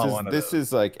 You don't this want is, one of This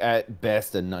is like at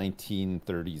best a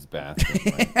 1930s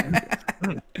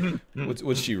bathroom. Like,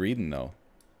 What's she reading, though?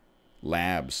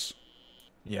 Labs.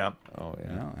 Yeah, oh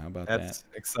yeah. Yeah, how about that's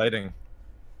exciting.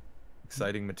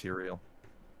 Exciting material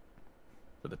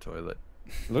for the toilet.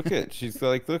 Look at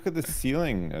look at the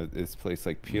ceiling of this place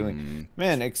like peeling. Mm.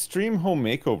 Man, extreme home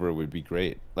makeover would be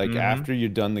great. Like after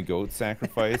you've done the goat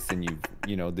sacrifice and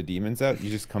you know the demons out, you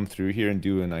just come through here and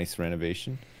do a nice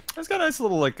renovation. It's got a nice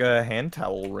little like hand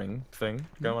towel ring thing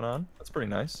going on. That's pretty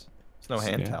nice. There's no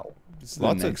hand Yeah. too that?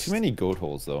 Lots of too many goat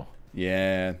holes though.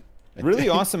 Yeah. Really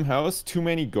awesome house. Too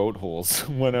many goat holes.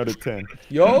 1 out of 10.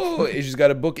 Yo, she's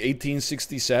got a book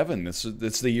 1867.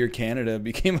 That's the year Canada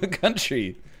became a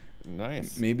country.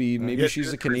 Nice. Maybe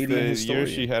she's a Canadian historian. The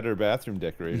year she had her bathroom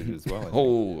decorated as well.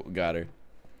 Oh, got her.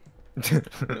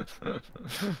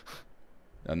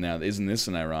 And now, isn't this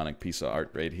an ironic piece of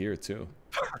art right here too?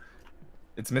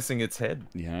 It's missing its head.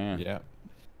 Yeah. Yeah.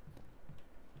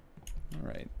 All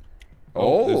right.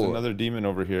 Oh, there's another demon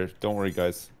over here. Don't worry,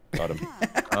 guys. Got him.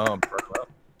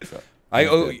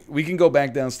 We can go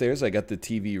back downstairs. I got the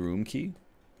TV room key.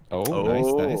 Oh,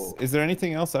 nice. Is there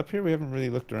anything else up here? We haven't really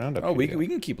looked around up here. We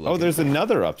can keep looking. Oh, there's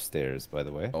another upstairs, by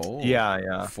the way. Oh. Yeah.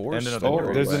 And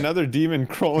there's another demon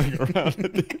crawling around.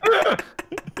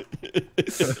 It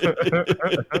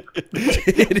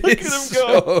is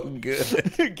so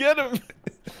good. Get him.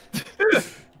 I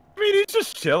mean, he's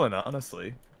just chilling,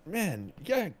 honestly. Man,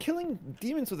 yeah, killing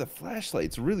demons with a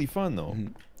flashlight's really fun, though.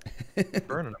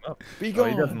 Burning him up. Be gone.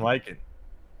 He doesn't like it.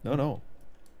 No.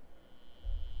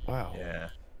 Wow. Yeah.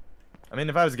 I mean,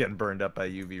 if I was getting burned up by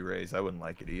UV rays, I wouldn't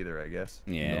like it either, I guess.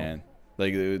 Yeah. No.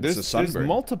 Like, it's a sunburn. There's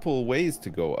multiple ways to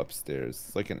go upstairs.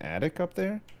 It's like an attic up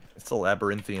there. It's a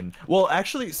labyrinthian. Well,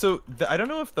 actually, so I don't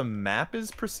know if the map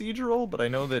is procedural, but I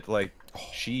know that, like,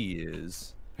 she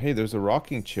is. Hey, there's a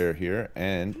rocking chair here,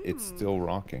 and it's still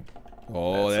rocking.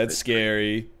 Oh, that's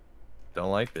scary.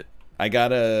 Don't like it. I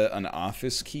got an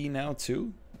office key now,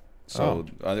 too. So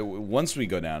once we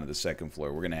go down to the second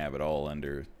floor, we're going to have it all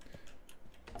under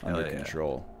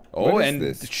control. Oh, and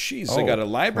jeez, I got a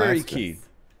library key.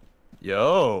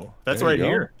 Yo, that's right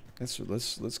here.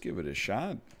 Let's give it a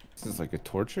shot. This is like a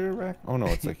torture rack? Oh, no,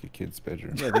 it's like a kid's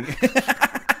bedroom. Yeah,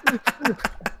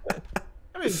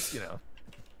 I mean, you know.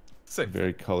 A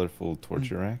very colorful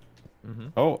torture rack.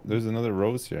 Oh, there's another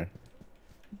rose here.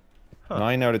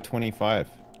 9 out of 25.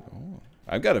 Oh,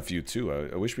 I've got a few too.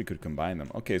 I wish we could combine them.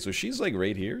 Okay, so she's like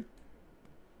right here.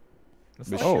 That's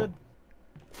good.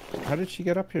 How did she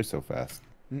get up here so fast?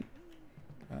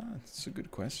 That's a good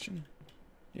question.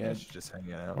 Yeah, she's just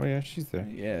hanging out. Oh yeah, she's there.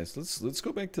 Yes, let's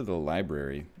go back to the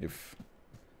library.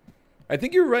 I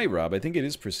think you're right, Rob. I think it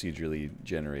is procedurally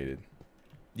generated.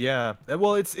 Yeah.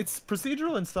 Well, it's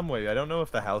procedural in some way. I don't know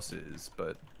if the house is,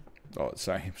 but. Oh,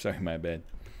 sorry, my bad.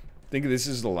 Think this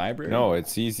is the library? No,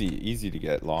 it's easy to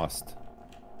get lost.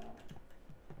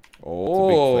 Oh. It's a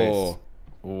big place.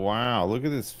 Wow, look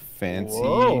at this fancy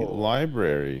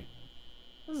library.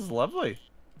 This is lovely.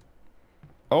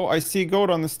 Oh, I see a goat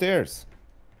on the stairs.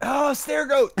 Oh, stair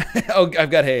goat. Oh, I've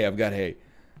got hay.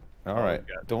 All right.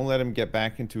 Don't let him get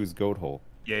back into his goat hole.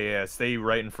 Yeah. Stay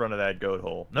right in front of that goat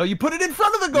hole. No, you put it in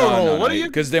front of the goat hole. What are you?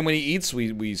 Because then when he eats,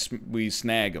 we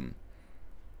snag him.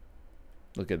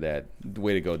 Look at that.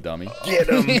 Way to go, dummy. Get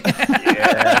him.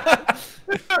 Yeah.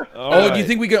 Do you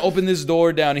think we can open this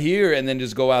door down here and then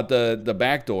just go out the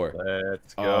back door?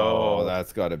 Let's go. Oh,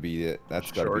 that's got to be it.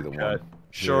 That's got to be the one.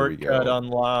 Shortcut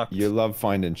unlocked. You love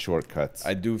finding shortcuts.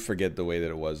 I do forget the way that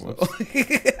it was, though.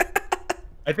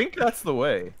 I think that's the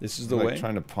way. This is the way?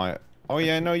 Trying to pie. Oh,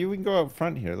 yeah, no, you can go out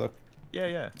front here. Look.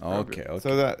 Yeah. Okay.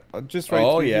 So that, just right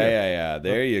through here. Yeah.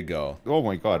 There you go. Oh,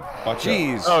 my God. Watch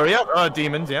Jeez. Oh, yeah.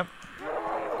 Demons, yep.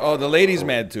 Oh, the lady's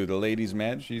mad, too. The lady's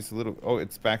mad. She's a little... Oh,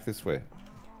 it's back this way.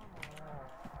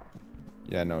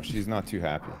 Yeah, no, she's not too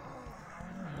happy.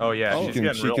 Oh, yeah.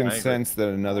 She can sense that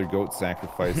another goat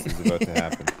sacrifice is about to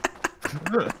happen.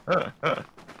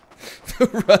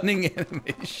 The running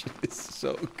animation is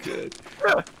so good.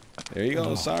 There you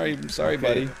go. Sorry,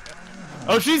 buddy.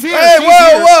 Oh, she's here. Hey,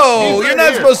 whoa! You're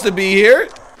not supposed to be here.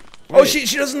 Wait. Oh,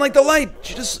 she doesn't like the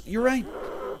light. You're right.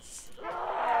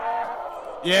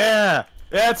 Yeah,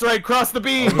 that's right. Cross the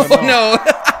beam. Oh no.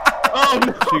 Oh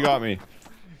no. She got me.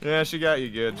 Yeah, she got you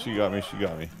good. She got me.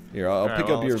 Here, I'll pick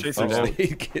up your first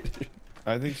aid kit.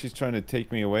 I think she's trying to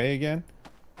take me away again.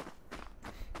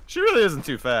 She really isn't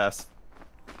too fast.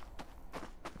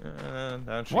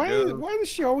 Down she goes. Why does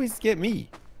she always get me?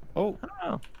 Oh.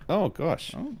 Oh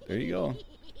gosh. Oh, there you go.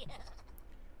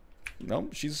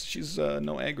 Nope, she's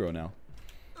no aggro now.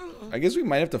 I guess we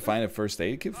might have to find a first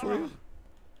aid kit for you.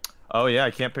 Oh yeah,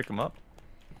 I can't pick him up.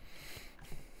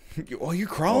 Oh, you're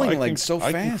crawling so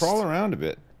fast. I can crawl around a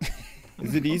bit.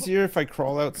 Is it easier if I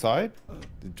crawl outside?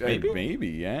 Maybe,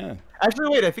 yeah. Actually,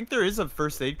 wait. I think there is a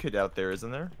first aid kit out there,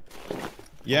 isn't there?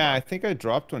 Yeah, I think I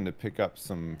dropped one to pick up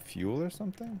some fuel or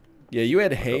something. Yeah, you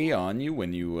had hay on you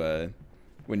when you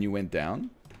went down.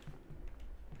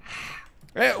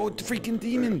 Hey, oh, freaking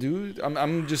demon, dude!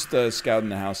 I'm just scouting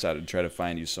the house out to try to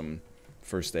find you some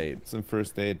first aid. Some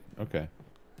first aid. Okay.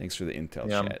 Thanks for the intel,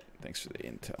 chat. Thanks for the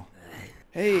intel.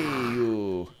 Hey,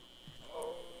 you.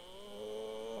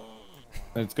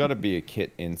 There's got to be a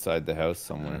kit inside the house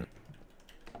somewhere.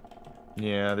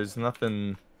 Yeah, there's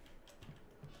nothing.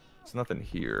 There's nothing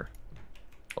here.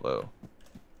 Although,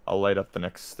 I'll light up the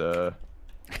next.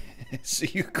 See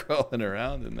you crawling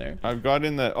around in there. I've got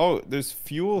in the. Oh, there's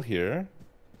fuel here.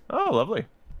 Oh, lovely.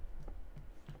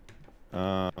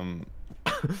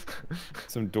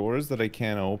 Some doors that I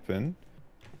can't open.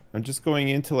 I'm just going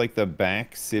into like the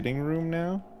back sitting room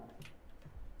now.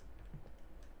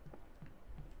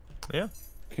 Yeah.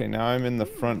 Okay, now I'm in the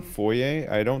front foyer.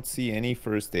 I don't see any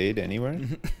first aid anywhere.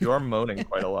 You are moaning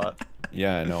quite a lot.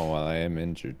 Yeah, I know. While I am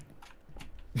injured.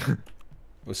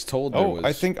 Was told there Oh, was...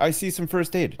 I think I see some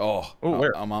first aid. Oh,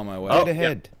 where? I'm on my way. Right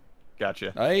ahead.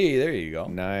 Gotcha. Hey, there you go.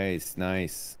 Nice,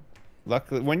 nice.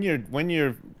 Luckily, when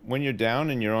you're down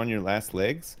and you're on your last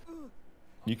legs,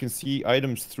 you can see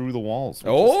items through the walls.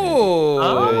 Which is handy.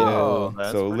 Oh, yeah.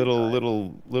 that's So pretty nice.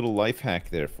 little life hack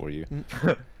there for you.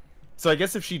 So I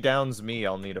guess if she downs me,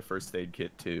 I'll need a first aid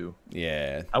kit too.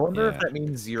 Yeah. I wonder if Yeah. that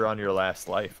means you're on your last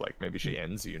life. Like maybe she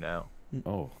ends you now.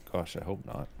 Oh gosh, I hope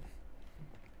not.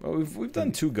 Well, we've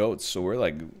done 2 goats, so we're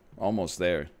like almost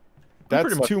there. That's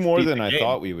pretty much 2 more beat than the I game.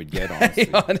 thought we would get. Honestly.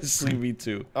 Honestly, me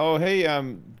too. Oh hey,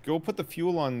 go put the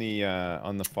fuel on the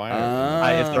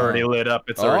fire. It's already lit up.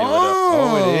 It's already lit up.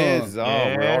 Oh, it is. Oh,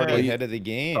 we're Yeah. already ahead of the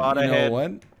game. Thought You know ahead.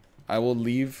 what? I will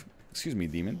leave. Excuse me,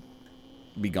 demon.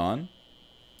 Be gone.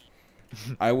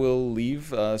 I will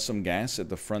leave some gas at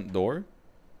the front door.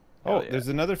 Oh, Hell yeah. there's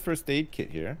another first aid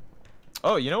kit here.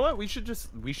 Oh, you know what? We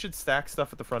should stack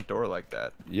stuff at the front door like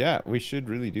that. Yeah, we should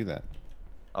really do that.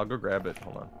 I'll go grab it.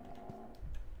 Hold on.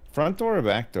 Front door or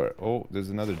back door? Oh, there's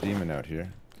another demon out here.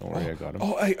 Don't worry, I got him.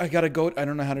 Oh, I got a goat. I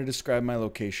don't know how to describe my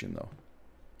location, though.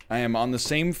 I am on the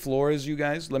same floor as you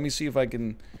guys. Let me see if I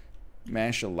can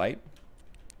mash a light.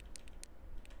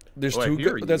 There's Oh, I 2 hear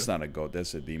goats. you. That's not a goat.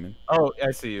 That's a demon. Oh,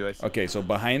 I see you. I see. Okay, so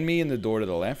behind me in the door to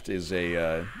the left is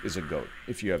a goat.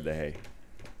 If you have the hay.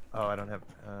 Oh, I don't have.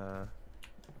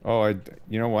 Oh,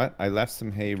 you know what? I left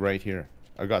some hay right here.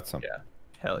 I got some. Yeah.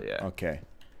 Hell yeah. Okay.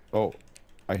 Oh,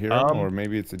 I hear him, or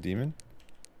maybe it's a demon.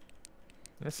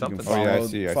 There's You can something. follow, yeah, I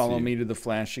see, I follow see. me to the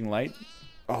flashing light.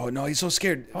 Oh no, he's so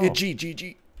scared. Oh. Hit G, G,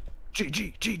 G.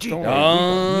 G. Don't worry.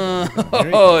 Oh, Here he comes, and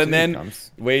here he then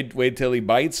comes. wait till he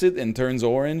bites it and turns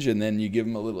orange, and then you give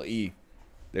him a little E.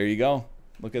 There you go.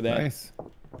 Look at that. Nice.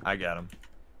 I got him.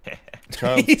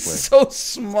 Child's He's play. so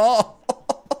small.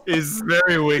 He's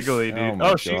very wiggly, dude. Oh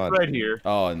my She's God. right here.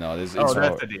 Oh no, this Oh, it's,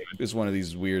 that's a demon. it's one of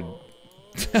these weird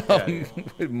Yeah.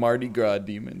 Mardi Gras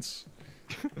demons.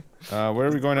 Where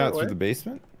are we going out? Where? Through the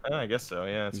basement? I guess so.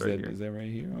 Yeah, it's Is right that, here. is that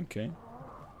right here? Okay.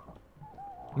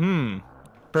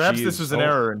 Perhaps She this is- was an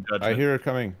error in judgment. I hear her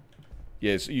coming.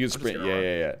 Yes, you can sprint. gonna Yeah, run.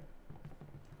 yeah.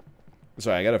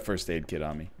 Sorry, I got a first aid kit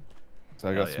on me. So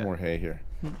I got Hell some yeah. more hay here.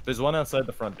 There's one outside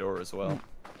the front door as well.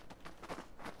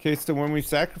 Okay, so when we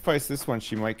sacrifice this one,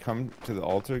 she might come to the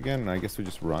altar again, and I guess we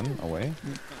just run away.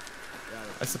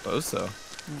 I suppose so.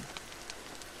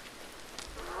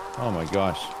 Oh my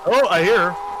gosh. Oh, I hear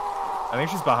her. I think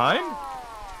she's behind.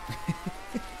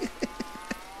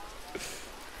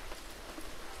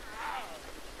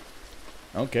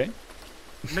 Okay.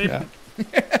 Maybe. Yeah.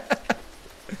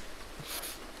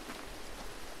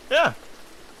 Yeah.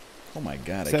 Oh my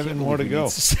god. 7 I can't more believe to we go.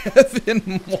 need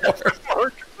 7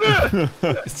 more.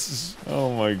 This is-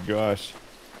 Oh my gosh.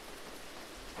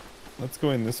 Let's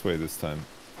go in this way this time.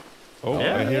 Oh,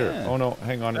 Yeah. I hear Yeah. her. Oh no,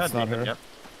 hang on, it's not her. Yep.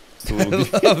 It's a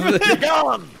little demon. love it.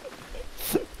 Gone.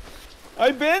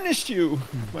 I banished you!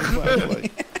 My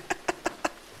flashlight.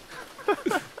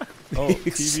 Oh,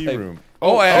 TV I- room.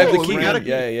 Oh, I have the we key. got a key.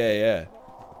 Yeah.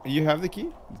 You have the key?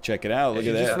 Check it out. Look She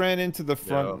at just that. ran into the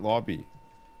front Yeah. lobby.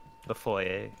 The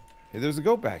foyer. Hey, there's a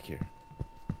goat back here.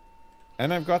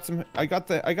 And I've got some. I got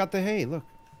the hay. Look,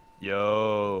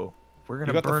 Yo, we're you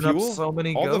gonna got the burn up fuel. so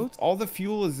many all goats. all the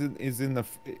fuel is in the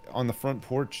on the front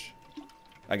porch.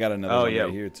 I got another Oh, one yeah.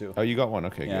 right here too. Oh, you got one.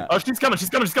 Okay, Yeah. Oh, she's coming. She's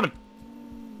coming. She's coming.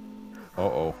 good.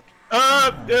 Uh-oh.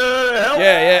 Help!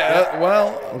 Yeah.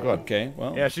 Well. Oh god. Okay.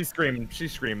 Well. Yeah, she screamed. She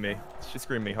screamed me. She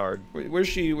screamed me hard. Where's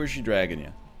she dragging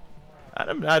you? I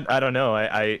don't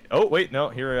know. Oh wait, no.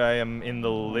 Here I am in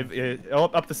the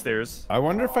up the stairs. I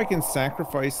wonder if I can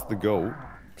sacrifice the goat.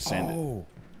 Send it. Oh.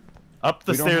 Up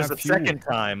the We don't stairs have the fuel. second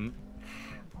time.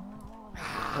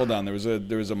 Hold on. There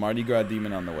was a Mardi Gras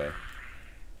demon on the way.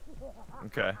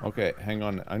 Okay. Okay, hang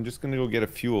on. I'm just gonna go get a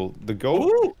fuel. The goat.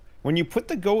 Ooh. When you put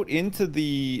the goat into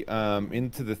the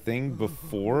thing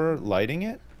before lighting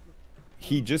it,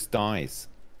 he just dies.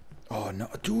 Oh no,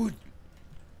 dude.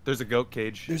 There's a goat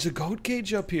cage. There's a goat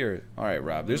cage up here. All right,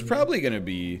 Rob. There's probably gonna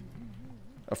be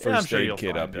a first sure aid you'll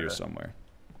kit up find here it. somewhere.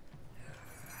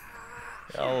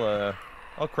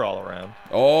 I'll crawl around.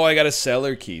 Oh, I got a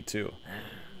cellar key too.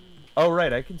 Oh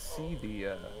right, I can see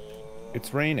the.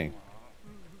 It's raining.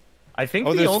 I think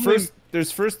oh, the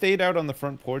there's first aid out on the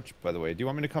front porch, by the way. Do you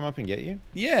want me to come up and get you?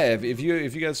 Yeah, if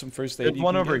you got some first aid, there's you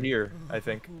one can over get... here, I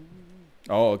think.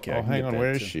 Oh, okay. Oh, hang on.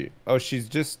 Where is she? Oh, she's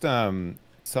just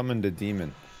summoned a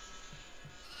demon.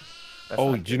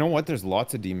 Oh, do you know what? There's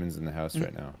lots of demons in the house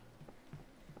right now.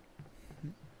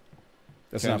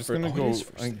 That's okay, not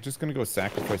I'm just gonna go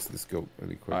sacrifice this goat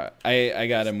really quick. I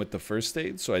got him with the first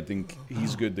aid, so I think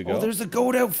he's good to go. Oh, there's a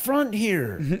goat out front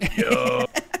here.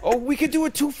 Oh, we could do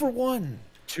a 2-for-1.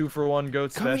 2-for-1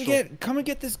 goat special. Come and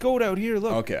get this goat out here.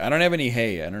 Look. Okay, I don't have any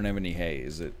hay.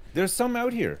 Is it? There's some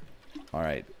out here. All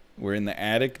right, we're in the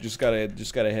attic. Just gotta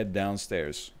head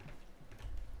downstairs.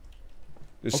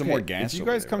 There's some more gas. If you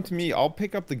guys come to me, I'll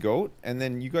pick up the goat, and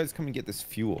then you guys come and get this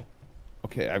fuel.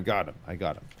 Okay, I've got him.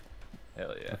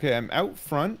 Hell yeah. Okay, I'm out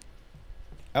front,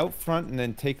 and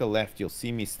then take a left. You'll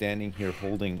see me standing here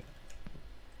holding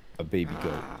a baby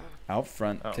goat. Out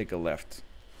front, take a left.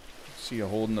 See you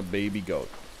holding a baby goat.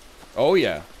 Oh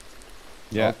yeah.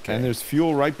 Yeah, okay. And there's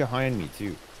fuel right behind me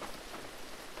too.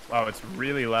 Wow, it's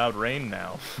really loud rain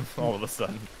now. All of a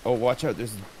sudden. Oh, watch out!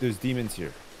 There's demons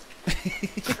here.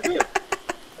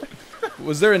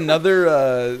 Was there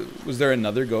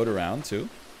another goat around too?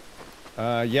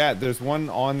 Yeah, there's one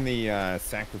on the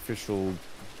sacrificial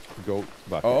goat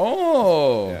bucket.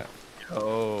 Oh. Yeah.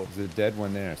 Oh. There's a dead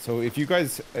one there. So if you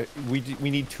guys, we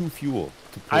need 2 fuel.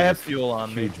 I have fuel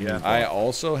on me. Yeah. I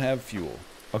also have fuel.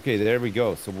 Okay, there we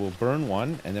go. So we'll burn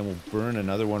one, and then we'll burn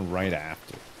another one right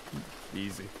after.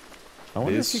 Easy. I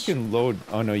wonder if you can load.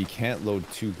 Oh no, you can't load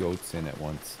 2 goats in at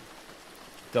once.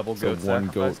 Double goat so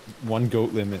one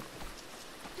goat limit.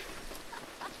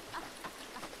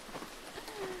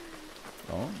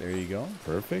 Oh, there you go.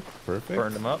 Perfect.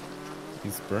 Burned him up.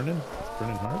 He's burning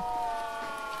hard.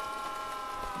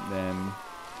 Then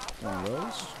one of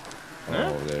those.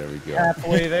 Oh, there we go.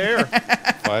 Halfway there.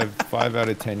 5 out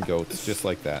of 10 goats, just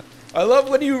like that. I love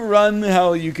when you run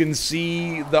how you can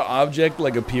see the object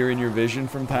like appear in your vision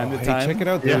from time to time. Check it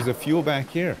out. There's a fuel back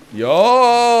here. Yo!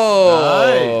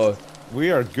 Nice.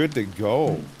 We are good to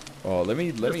go. Oh, let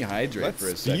me hydrate for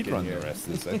a second. Let's speed run the rest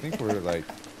of this. I think we're like,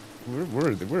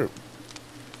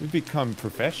 we've become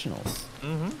professionals.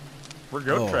 We're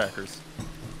goat trackers.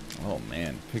 Oh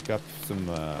man, pick up some.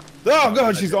 Oh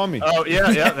god, she's on me. Oh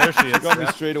yeah, there she is. She got me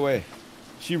straight away.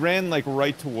 She ran like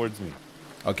right towards me.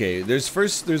 Okay,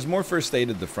 there's more first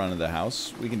aid at the front of the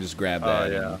house. We can just grab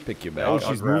that and pick you back. Oh,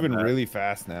 she's moving really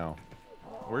fast now.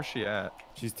 Where's she at?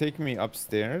 She's taking me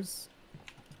upstairs.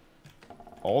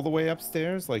 All the way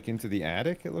upstairs, like into the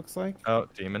attic, it looks like. Oh,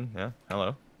 demon, yeah.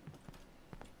 Hello.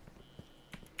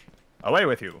 Away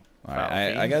with you. All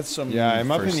right, I got some. Yeah,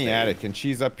 I'm up in the attic, and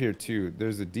she's up here too.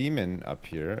 There's a demon up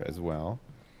here as well.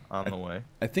 On the way.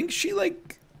 I think she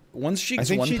like once she gets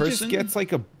one person. I think she person, just gets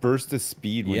like a burst of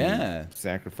speed when you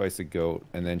sacrifice a goat,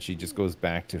 and then she just goes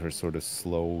back to her sort of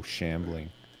slow shambling.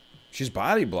 She's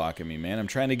body blocking me, man. I'm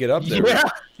trying to get up there. Yeah.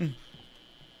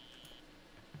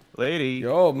 Lady.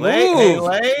 Yo, move. Hey,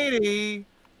 lady.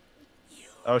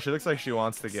 Oh, she looks like she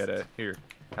wants to get it. Here.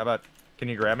 How about? Can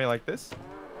you grab me like this?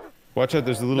 Watch out!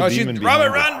 There's a little demon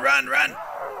behind Robert, her. run!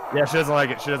 Yeah, she doesn't like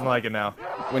it. She doesn't like it now.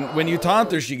 When you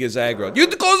taunt her, she gets aggro. You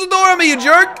close the door on me, you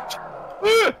jerk!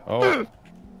 Oh,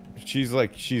 she's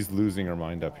losing her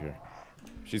mind up here.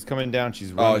 She's coming down.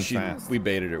 She's running fast. We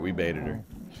baited her.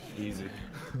 Easy.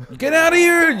 Get out of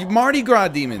here, you Mardi Gras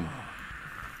demon!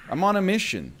 I'm on a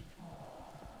mission.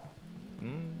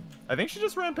 I think she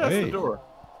just ran past the door.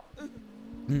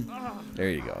 There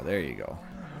you go.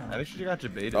 I think she got you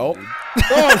baited. Oh. Dude.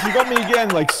 Oh, she got me again,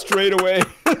 like straight away.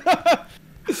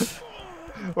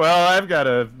 Well, I've got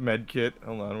a med kit.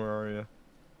 Hold on, where are you?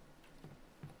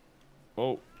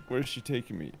 Oh, where's she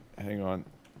taking me? Hang on.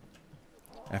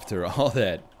 After all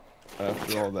that.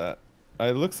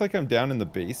 It looks like I'm down in the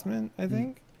basement, I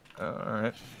think. All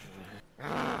right.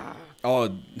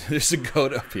 Oh, there's a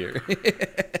goat up here.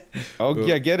 Oh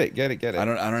yeah, get it. I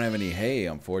don't have any hay,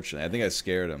 unfortunately. I think I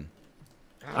scared him.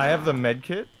 I have the med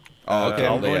kit. Oh, okay.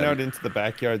 I'm going out into the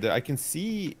backyard there. I can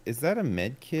see. Is that a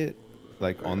med kit,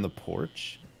 like on the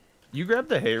porch? You grab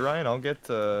the hay, Ryan. I'll get.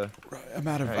 I'm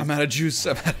out of juice.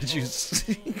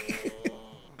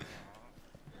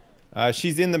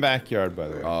 She's in the backyard, by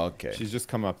the way. Oh, okay. She's just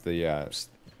come up the.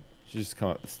 She's just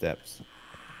come up the steps.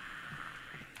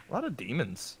 A lot of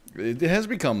demons. It has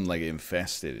become like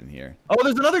infested in here. Oh,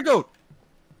 there's another goat.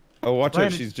 Oh, watch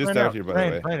out! She's just out here, by the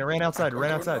way. Ryan, it ran outside.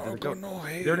 There's a goat.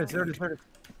 There it is.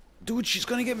 Dude, she's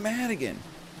gonna get mad again.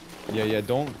 Yeah.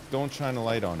 Don't shine a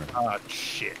light on her. Ah,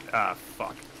 shit. Ah,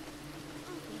 fuck.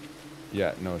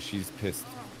 Yeah, no, she's pissed.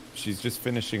 she's just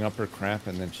finishing up her crap,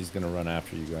 and then she's gonna run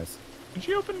after you guys. Can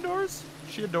she open doors?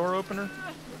 Is she a door opener?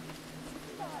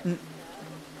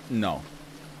 No.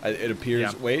 It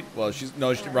appears. Yeah. Wait. Well, she's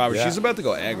no, Robert. Yeah. She's about to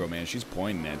go aggro, man. She's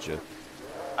pointing at you.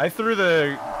 I threw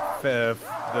the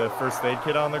first aid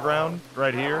kit on the ground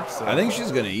right here. So. I think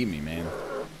she's gonna eat me, man.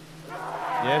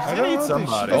 Yeah, she's gonna eat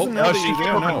somebody. Oh no, she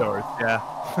can open doors.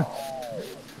 Yeah.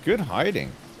 Good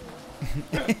hiding.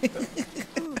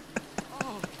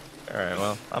 All right.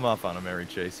 Well, I'm off on a merry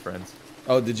chase, friends.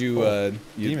 Oh, did you?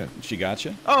 Demon. She got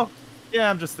you? Oh, yeah.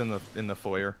 I'm just in the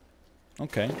foyer.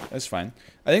 Okay, that's fine.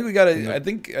 I think we gotta. I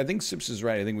think Sips is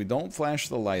right. I think we don't flash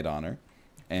the light on her,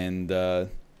 and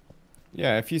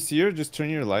yeah, if you see her, just turn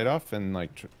your light off and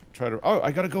like try to. Oh,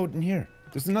 I got a goat in here.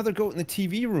 There's another goat in the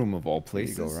TV room of all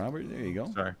places. There you go, Robert. There you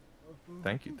go. Sorry.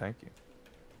 Thank you.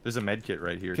 There's a med kit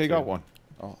right here. Okay, got one.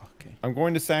 Oh, okay. I'm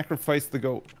going to sacrifice the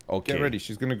goat. Okay. Get ready.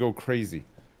 She's gonna go crazy.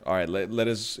 All right, let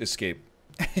us escape.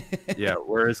 Yeah,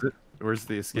 where is it? Where's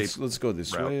the escape? Let's go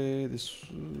this way.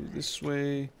 This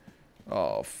way.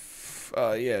 Oh,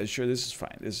 yeah, sure. This is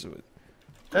fine.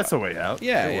 That's a way out.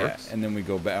 Yeah, yeah. And then we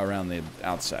go back around the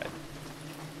outside.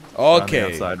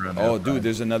 Okay. Oh, dude,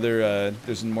 there's another.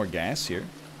 There's more gas here.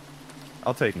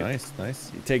 I'll take it.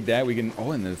 Nice. You take that. We can.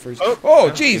 Oh, and the first.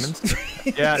 Oh,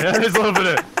 jeez. Yeah, there's a little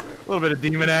bit of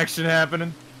demon action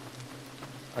happening.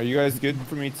 Are you guys good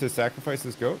for me to sacrifice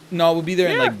this goat? No, we'll be there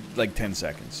in like 10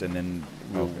 seconds, and then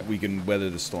we can weather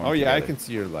the storm. Oh yeah, together. I can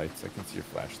see your lights. I can see your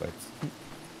flashlights. You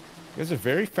guys are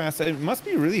very fast. It must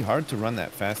be really hard to run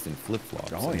that fast in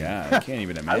flip-flops. Oh yeah, I can't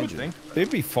even imagine. I would think. They'd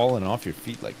be falling off your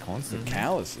feet like constantly.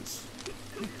 Calluses.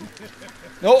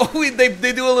 Oh,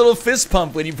 they do a little fist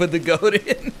pump when you put the goat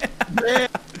in.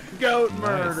 Goat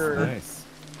murder. Nice.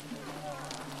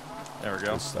 There we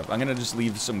go. I'm gonna just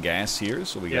leave some gas here,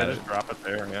 so we got just drop it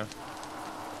there, yeah.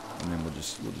 And then we'll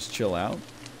just chill out.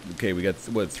 Okay, we got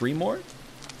what, 3 more?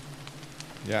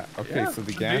 Yeah. Okay, yeah, so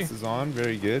the gas is on.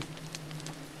 Very good.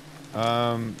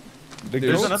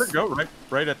 There's another goat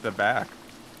right at the back.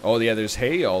 Oh yeah, there's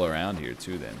hay all around here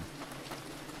too. Then.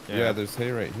 Yeah, there's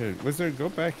hay right here. Was there a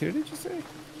goat back here? Did you say?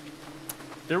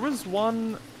 There was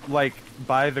one like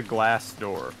by the glass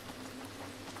door.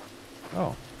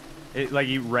 Oh. Like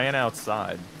he ran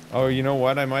outside. Oh, you know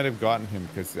what? I might have gotten him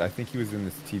because I think he was in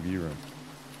this TV room.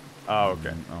 Oh,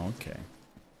 okay. Okay.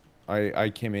 I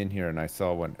came in here and I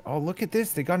saw one. Oh, look at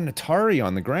this. They got an Atari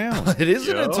on the ground. It is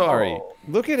an Atari.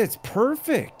 Look at it. It's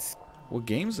perfect. What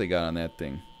games they got on that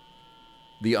thing?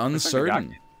 The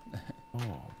Uncertain. Oh,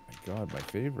 my God. My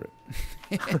favorite.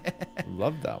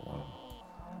 Love that one.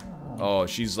 Oh,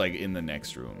 she's like in the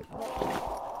next room.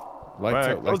 Lights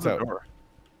out. Lights out. Door.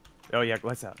 Oh, yeah.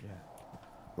 Lights out. Yeah.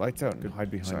 Lights out and hide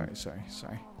behind.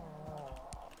 Sorry.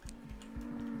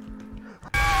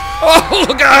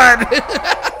 Oh, God!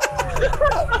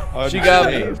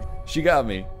 She got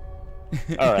me.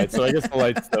 All right, so I guess the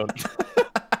lights don't.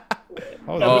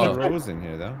 Oh, there's a rose in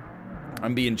here, though.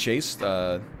 I'm being chased,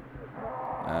 or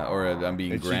I'm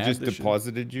being grabbed. She just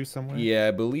deposited you somewhere? Yeah,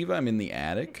 I believe I'm in the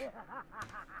attic.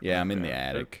 Yeah, I'm in the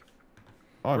attic.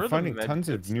 Oh, I'm finding tons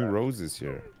of new roses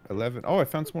here. 11. Oh, I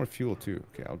found some more fuel, too.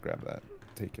 Okay, I'll grab that.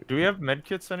 Take it. Do we have med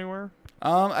kits anywhere?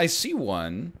 I see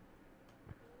one.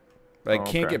 But I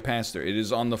can't get past her. It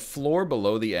is on the floor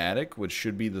below the attic, which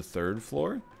should be the 3rd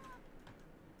floor.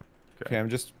 Okay, I'm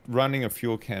just running a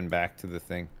fuel can back to the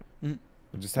thing. We'll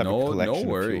just have a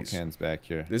collection of fuel cans back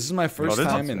here. This is my first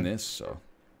time in this, so.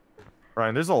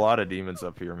 Ryan, there's a lot of demons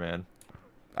up here, man.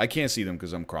 I can't see them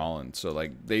because I'm crawling. So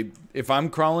like if I'm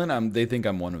crawling, they think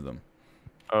I'm one of them.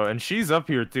 Oh, and she's up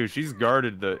here too. She's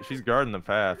guarding the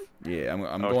path. Yeah,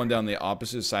 I'm going down the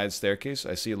opposite side staircase.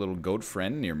 I see a little goat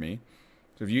friend near me.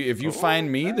 So if you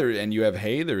find me there and you have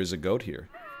hay, there is a goat here.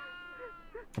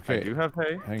 Okay. I do have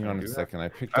hay. Hang on a second. I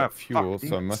picked up fuel,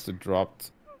 so I must have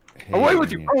dropped hay. Away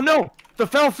with you! Oh no! The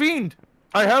fell fiend!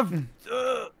 I have.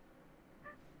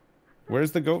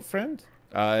 Where's the goat friend?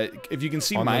 If you can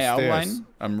see my outline,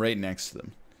 I'm right next to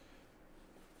them.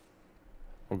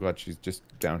 Oh god, she's just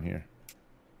down here.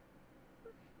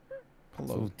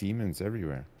 Hello. Little demons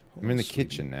everywhere. I'm in the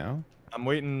kitchen now. I'm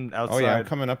waiting outside. Oh yeah, I'm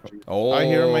coming up. Oh, I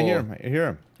hear him. I hear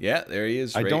him. Yeah, there he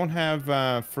is. I don't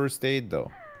have first aid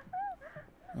though.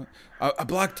 I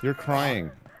blocked. You're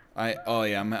crying. Oh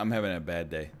yeah, I'm having a bad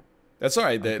day. That's all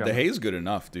right. The hay's good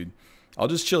enough, dude. I'll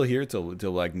just chill here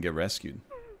till I can get rescued.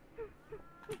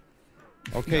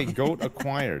 Okay, goat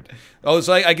acquired. Oh,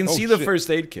 so I can see the first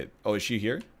aid kit. Oh, is she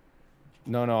here?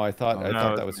 No, I thought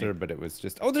that was her, but it was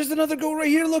just. Oh, there's another goat right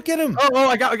here. Look at him. Oh,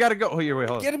 I gotta go. Oh, here, wait,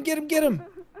 hold on. Get him.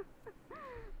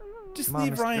 Just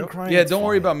leave Ryan crying. Yeah, don't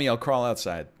worry about me. I'll crawl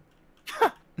outside.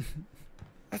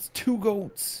 That's 2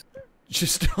 goats.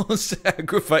 Just don't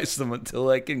sacrifice them until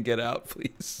I can get out,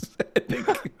 please.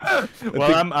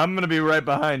 Well, I'm gonna be right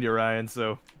behind you, Ryan.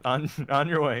 So on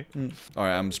your way. All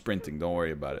right, I'm sprinting. Don't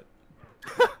worry about it.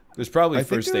 There's probably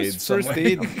first aid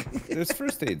somewhere. There's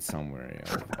first aid somewhere.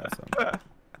 Yeah.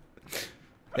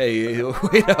 Hey,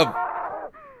 wait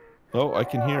up. Oh, I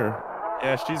can hear her.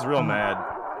 Yeah, she's real mad.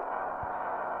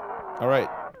 All right.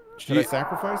 Should I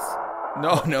sacrifice?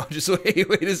 No, just wait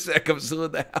a sec. I'm still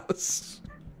in the house.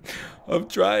 I'm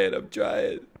trying.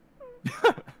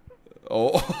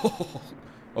 Oh.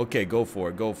 Okay, go for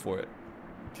it.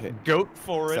 Okay. Goat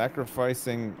for it.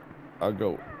 Sacrificing a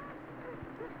goat.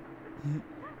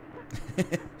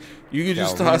 You can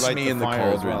just toss relight me in the fire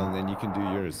as cauldron. well, and then you can do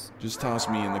yours. Just toss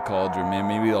me in the cauldron, man.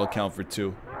 Maybe I'll count for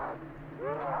 2.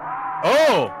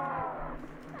 Oh!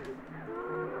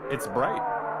 It's bright.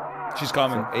 She's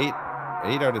coming. So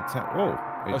 8 out of 10. Whoa.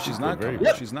 Oh, she's not coming.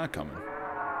 Well. She's not coming.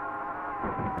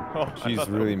 Oh, She's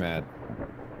really mad.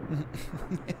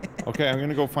 Okay, I'm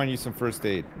gonna go find you some first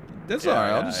aid. That's Yeah,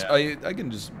 all right. yeah, I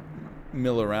can just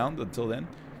mill around until then.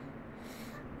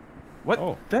 What?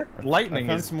 Oh, That lightning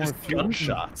found is some more just fuel.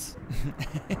 gunshots.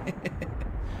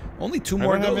 Only 2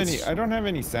 more goats. I don't have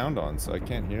any sound on, so I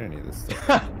can't hear any of this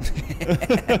stuff.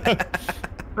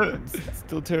 I'm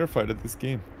still terrified of this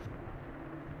game.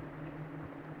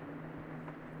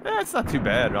 It's not too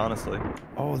bad, honestly.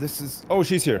 Oh,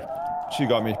 she's here. She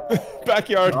got me.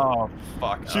 Backyard. Oh,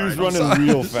 fuck. She was running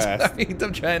real fast. Sorry,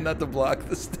 I'm trying not to block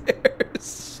the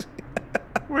stairs.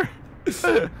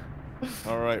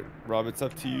 All right, Rob, it's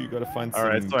up to you. You gotta find some. All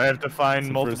right, so I have to find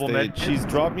multiple first aid. med. She's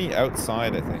dropped me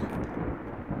outside, I think.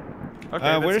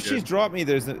 Okay, Where that's she's good. dropped me,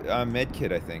 there's a med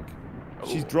kit, I think.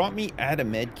 She's dropped me at a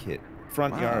med kit,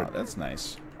 front Wow, yard, that's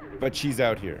nice. but she's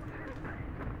out here.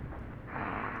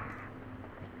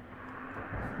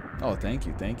 Oh, thank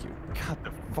you. God,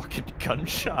 the fucking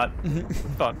gunshot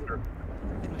thunder.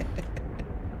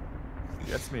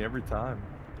 Gets me every time.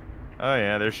 Oh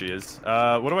yeah, there she is.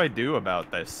 What do I do about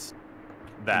this?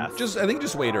 I think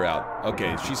just wait her out.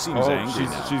 Okay, she seems angry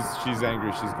now. She's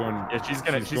angry. She's going. Yeah, she's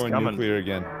going coming. nuclear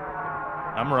again.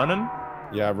 I'm running.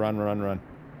 Yeah, run.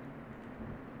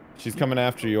 She's coming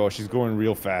after you. Oh, she's going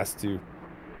real fast too.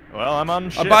 Well, I'm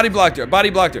on shit. I body blocked her.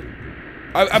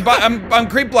 I'm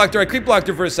creep blocked her. I creep blocked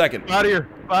her for a second. Out of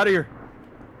here.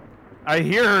 I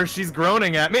hear her. She's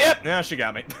groaning at me. Yep. Yeah, she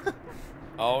got me.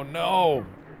 Oh no!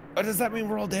 What does that mean?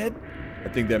 We're all dead? I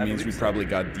think that means we probably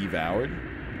got devoured.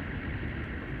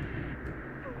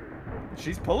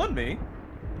 She's pulling me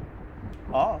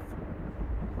off.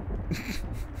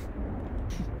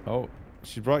 Oh,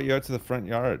 she brought you out to the front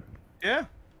yard. Yeah.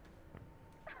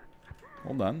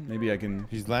 Hold on, maybe I can.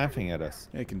 She's laughing at us.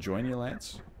 Yeah, I can join you,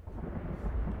 Lance.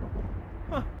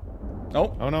 Huh.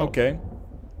 Oh. Oh no. Okay.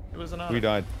 It was an We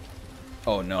died.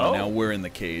 Oh no! Oh. Now we're in the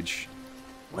cage.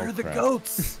 Where are the crap.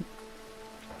 goats?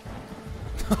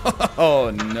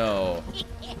 Oh no!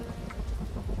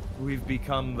 We've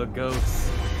become the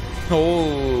goats.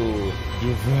 Oh.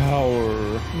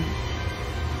 Devour.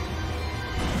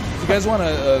 You guys want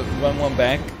to run one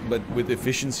back, but with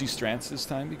efficiency strats this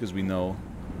time, because we know.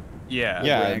 Yeah.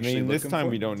 Yeah, we're I actually mean, this looking time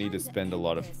for? we don't need to spend a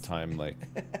lot of time, like...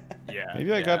 Yeah.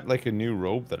 Maybe I got, like, a new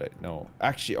robe that I... No.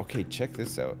 Actually, okay, check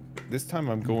this out. This time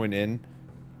I'm going in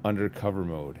undercover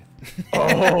mode.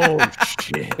 Oh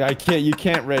shit. I can't... You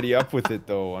can't ready up with it,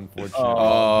 though, unfortunately.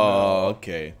 Oh,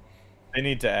 okay. They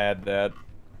need to add that.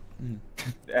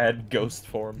 Add ghost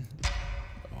form.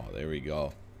 Oh, there we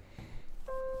go.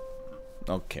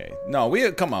 Okay.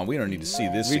 No, come on. We don't need to see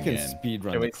this We again. can speed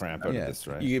run the crap out of this,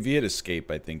 right? If you hit escape,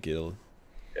 I think it'll.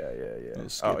 Yeah. We'll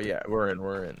skip Oh it. yeah, we're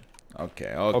in.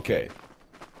 Okay. Okay.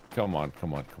 Come on.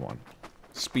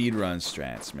 Speed run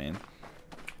strats, man.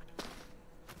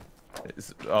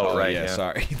 Right. Yeah.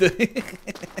 Sorry.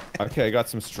 Okay, I got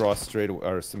some straw straight away,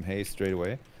 or some hay straight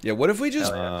away. Yeah. What if we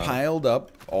just piled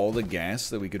up all the gas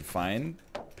that we could find?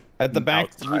 At the back.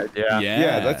 Outside, yeah.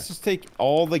 Yeah, let's just take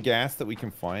all the gas that we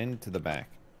can find to the back.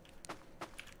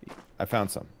 I found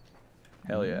some.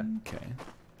 Hell yeah. Okay.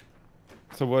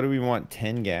 So what do we want?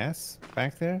 10 gas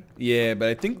back there? Yeah, but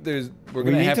I think we're We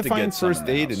gonna need have to to find get some in first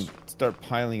the aid house. and start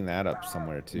piling that up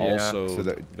somewhere too. Also, so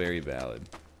that very valid.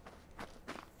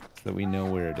 we know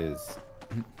where it is.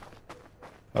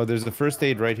 Oh, there's the first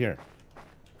aid right here.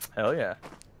 Hell yeah.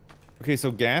 Okay,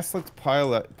 so gas, let's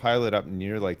pile it up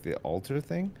near like the altar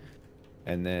thing,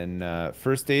 and then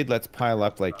first aid, let's pile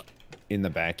up like in the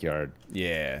backyard.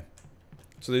 Yeah.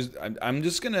 So I'm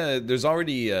just gonna. There's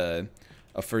already a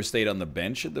first aid on the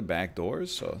bench at the back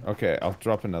doors. So. Okay, I'll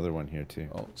drop another one here too.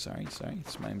 Oh, sorry.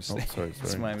 It's my mistake. sorry.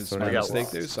 It's my Sorry. mistake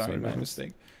there. Sorry, Sorry, my Robert.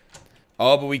 mistake.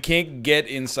 Oh, but we can't get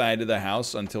inside of the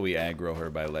house until we aggro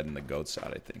her by letting the goats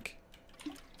out, I think.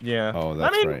 Yeah. Oh,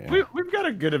 that's right. Yeah. We've got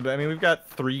a good. I mean, we've got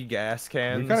 3 gas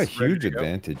cans. We've got a huge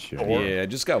advantage here. Yeah, I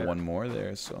just got one more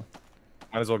there, so.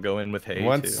 Might as well go in with hay.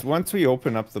 Once we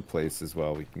open up the place as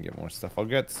well, we can get more stuff. I'll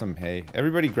get some hay.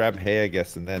 Everybody grab hay, I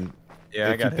guess, and then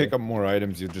if you pick up more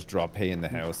items, you'll just drop hay in the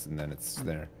house, and then it's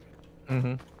there.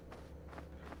 Mm-hmm.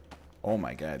 Oh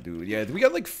my god, dude. Yeah, we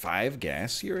got like 5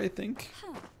 gas here, I think.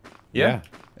 Yeah.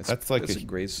 That's like a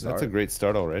great start. That's a great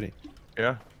start already.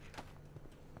 Yeah.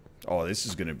 Oh, this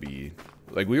is gonna be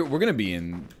like we're gonna be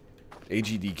in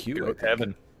AGDQ.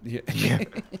 Heaven. Yeah.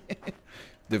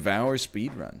 Devour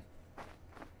speedrun.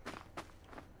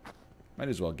 Might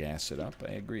as well gas it up.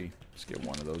 I agree. Let's get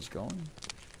one of those going.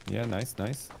 Yeah, nice,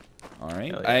 nice. All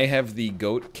right. Yeah. I have the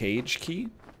goat cage key.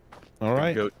 All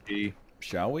right. Goat key.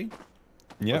 Shall we?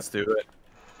 Yeah. Let's do it.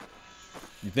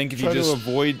 You think if Try you just to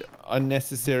avoid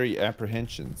unnecessary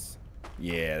apprehensions.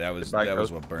 Yeah, that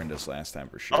was what burned us last time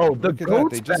for sure. Oh, the Look at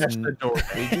goats that. bashed the door.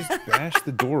 They just bashed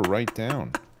the door right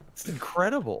down. It's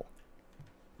incredible.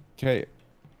 Okay.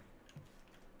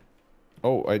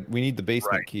 Oh, we need the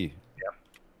basement key.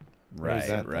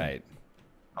 Right, right.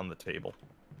 On the table.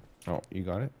 Oh, you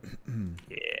got it?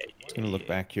 Yeah. I'm gonna look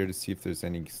back here to see if there's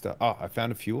any stuff. Oh, I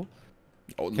found a fuel.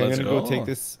 Oh, okay, let's I'm gonna go take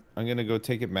this. I'm gonna go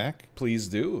take it back. Please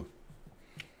do.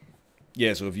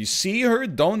 Yeah, so if you see her,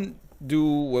 don't do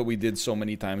what we did so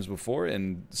many times before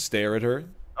and stare at her.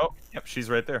 Oh, yep, she's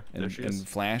right there. And, there she is. And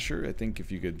flash her. I think if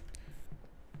you could.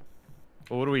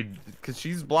 Well, what do we? Because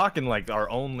she's blocking like our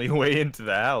only way into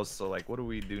the house. So like, what do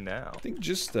we do now? I think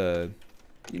just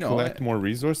you know, collect more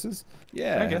resources.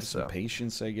 Yeah, I guess some so.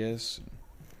 patience, I guess.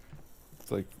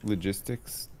 It's like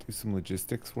logistics. Do some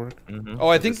logistics work. Mm-hmm. Oh,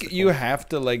 I think you have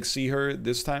to like see her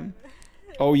this time.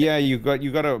 Oh yeah, you got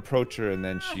to approach her and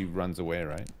then she runs away,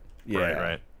 right? Yeah.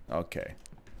 Right. Okay.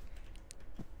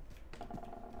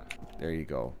 There you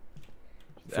go.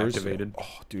 Activated.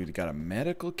 Oh, dude, you got a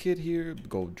medical kit here.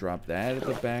 Go drop that at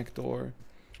the back door.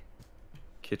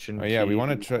 Kitchen. Oh yeah, key. we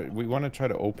want to try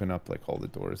to open up like all the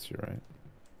doors here, right?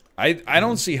 I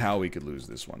don't see how we could lose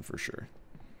this one for sure.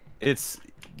 It's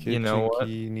Kitchen you know what?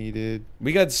 key needed.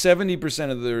 We got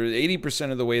 70% of the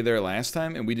 80% of the way there last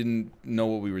time, and we didn't know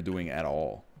what we were doing at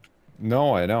all.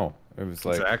 No, I know. It was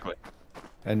like Exactly.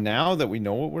 And now that we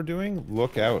know what we're doing,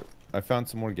 look out. I found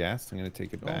some more gas. I'm gonna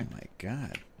take it back. Oh my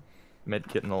god. Med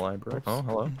kit in the library. Oops. Oh,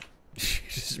 hello.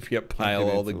 Just pile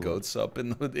all the goats up in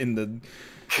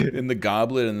the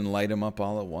goblet and then light them up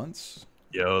all at once.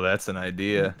 Yo, that's an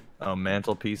idea. Oh,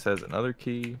 mantelpiece has another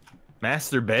key.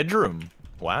 Master bedroom.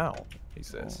 Wow, he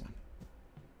says.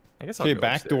 I guess I'll Okay, go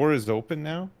back upstairs. door is open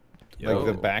now. Yo. Like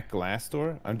the back glass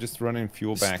door. I'm just running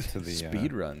fuel back to the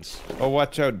speed runs. Oh,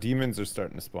 watch out! Demons are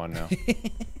starting to spawn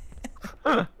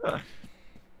now.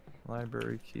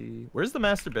 Library key. Where's the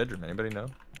master bedroom? Anybody know?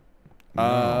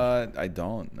 I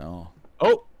don't know.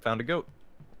 Oh, found a goat.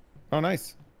 Oh,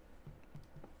 nice.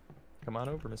 Come on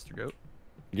over, Mr. Goat.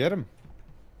 Get him.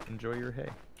 Enjoy your hay.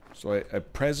 So I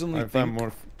presently I found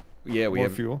more. Yeah, we more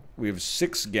have fuel. We have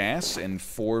 6 gas and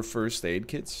 4 first aid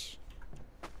kits.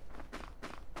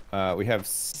 We have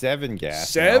 7 gas.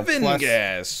 7 now,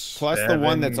 gas. Plus the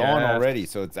one that's on gas. already,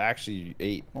 so it's actually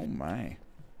 8. Oh my.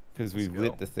 Because we've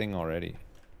lit the thing already.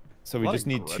 So we lot just of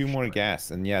need 2 more corruption.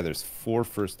 gas, and yeah, there's 4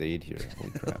 first aid here.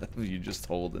 Holy crap! You just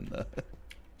holding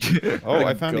the. Oh,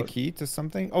 I found a Goat. key to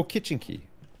something. Oh, kitchen key.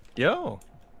 Yo.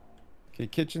 Okay,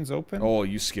 kitchen's open. Oh,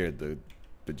 you scared the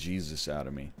bejesus out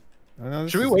of me. Oh, no,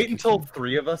 this Should we is a wait until kitchen.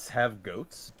 3 of us have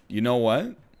goats? You know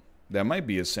what? That might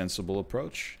be a sensible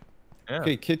approach. Yeah.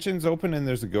 Okay, kitchen's open, and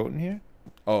there's a goat in here.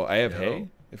 Oh, I have Yo. hay.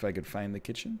 If I could find the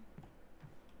kitchen.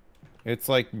 It's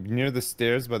like near the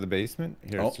stairs by the basement.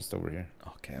 Here, Oh. it's just over here.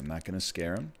 Okay, I'm not gonna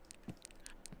scare him.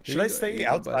 Should I stay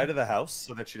outside of the house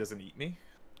so that she doesn't eat me?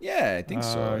 Yeah, I think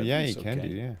so. I Yeah, think you it's can okay.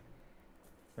 do. Yeah.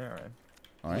 All right.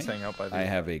 All Just right. hang out by the. I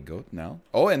have a goat now.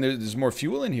 Oh, and there's more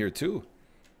fuel in here too.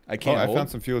 I Oh, can't I hold. found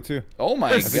some fuel too. Oh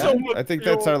my There's god. so much I think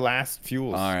that's fuel. our last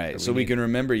fuel. All right, so we can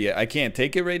remember. Yeah, I can't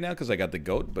take it right now because I got the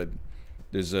goat, but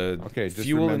there's a Okay, just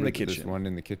fuel in remember the that there's kitchen. one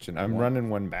in the kitchen. I'm running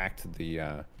one back to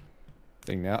the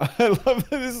thing now. I love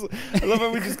this. I love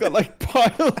how we just got like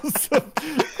piles of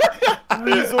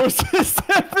resources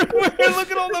everywhere.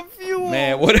 Look at all the fuel.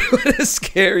 Man, what a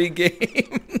scary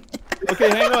game. Okay,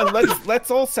 hang on. Let's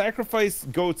all sacrifice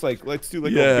goats. Like let's do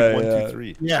like Yeah, a big yeah. 1, 2,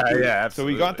 3. Yeah, yeah, So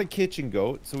absolutely. we got the kitchen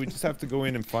goat. So we just have to go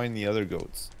in and find the other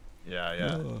goats Yeah,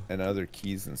 yeah. and other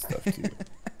keys and stuff too.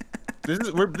 This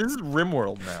is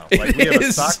RimWorld now. Like we have a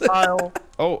is. stockpile.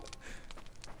 Oh,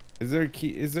 Is there a key?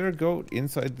 Is there a goat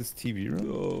inside this TV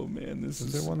room? Oh man, this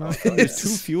Is is. there one? There's 2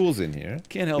 fuels in here.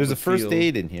 Can't help. There's a first feel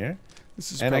aid in here.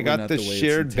 This is and I probably got not the way it's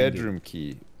shared intended. bedroom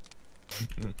key.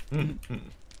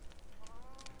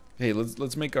 Hey,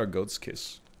 let's make our goats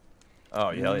kiss.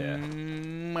 Oh hell yeah.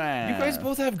 You guys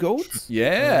both have goats?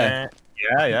 Yeah.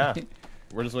 Yeah.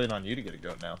 We're just waiting on you to get a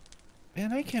goat now.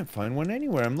 Man, I can't find one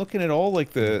anywhere. I'm looking at all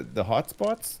like the hot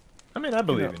spots. I mean, I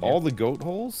believe in you. All the goat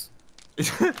holes.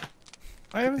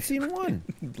 I haven't seen one.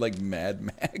 Like Mad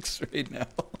Max right now.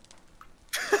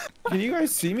 Can you guys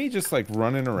see me just like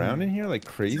running around in here like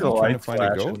crazy Still trying to lights find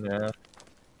a goat? flashing, yeah.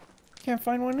 Can't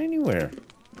find one anywhere.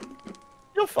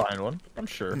 You'll find one, I'm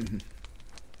sure.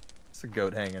 It's a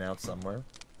goat hanging out somewhere.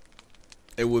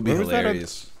 It would be Where was that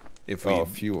hilarious if we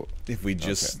fuel. if we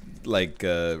just like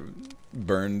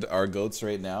burned our goats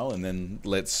right now and then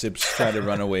let Sips try to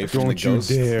run away from the ghost.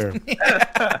 Don't you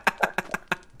dare.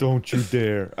 Don't you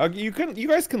dare. You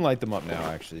guys can light them up now,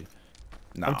 actually.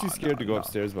 Nah, I'm too scared to go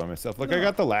upstairs by myself. Look, I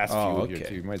got the last fuel here,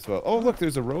 too. You might as well. Oh, look,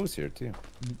 there's a rose here, too.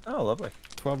 Oh, lovely.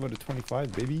 12 out of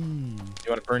 25, baby. You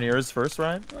want to burn yours first,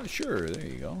 Ryan? Oh, sure, there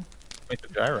you go. Make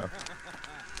the gyro.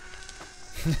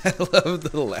 I love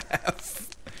the laugh.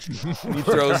 He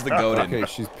throws the goat in. Okay,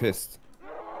 she's pissed.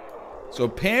 So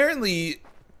apparently,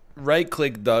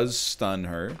 right-click does stun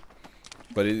her,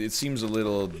 but it seems a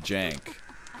little jank.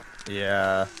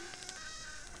 Yeah.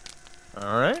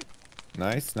 Alright.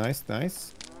 Nice, nice,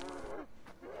 nice.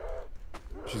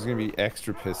 She's gonna be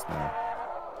extra pissed now.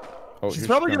 Oh, She's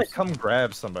probably gonna come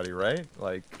grab somebody, right?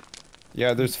 Like.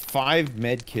 Yeah, there's 5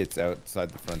 med kits outside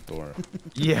the front door.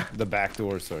 Yeah. The back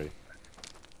door, sorry.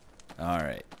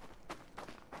 Alright.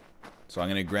 So I'm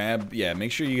gonna grab, yeah,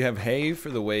 make sure you have hay for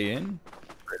the way in.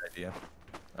 Great idea.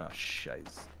 Oh,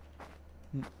 shiz.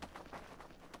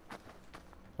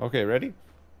 Okay, ready?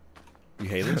 You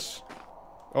hayless?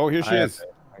 Oh, here she is.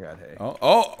 I got hay.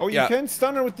 Oh, you yeah. can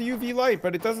stun her with the UV light,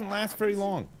 but it doesn't last very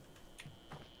long.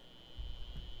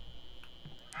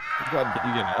 God,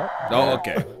 You getting out? Oh,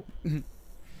 okay.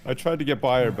 I tried to get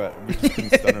by her, but we just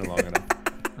couldn't stun her long enough.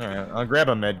 Alright, I'll grab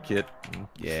a med kit.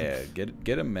 Yeah,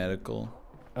 get a medical.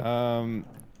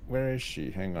 Where is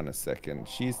she? Hang on a second.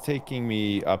 She's taking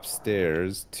me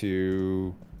upstairs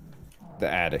to the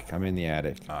attic. I'm in the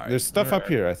attic. Alright. There's stuff up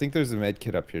here. I think there's a med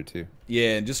kit up here too.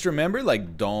 Yeah, and just remember,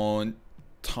 like, don't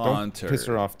taunt her. Piss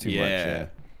her off too much. Yeah.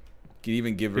 Can you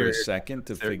even give her a second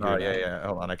to figure Oh, it out? yeah.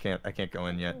 Hold on, I can't go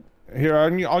in yet. Here,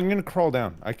 I'm gonna crawl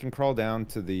down. I can crawl down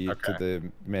to the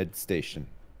med station.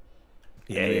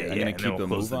 I'm gonna keep the close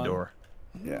move the on. door.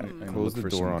 Yeah, gonna close look the for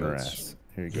door some on her goats. ass.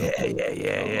 Here you go.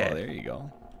 Yeah. Oh, there you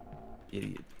go.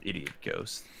 Idiot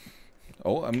ghost.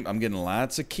 Oh, I'm getting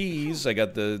lots of keys. I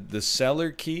got the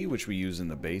cellar key, which we use in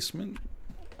the basement.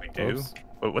 We do. Oops.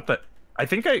 Wait, what the? I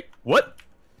think I what?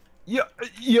 Yeah.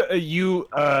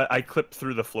 I clipped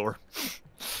through the floor.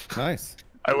 Nice.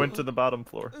 I went to the bottom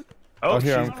floor. Oh,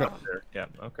 here, she's I'm up there. Yeah.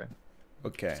 Okay.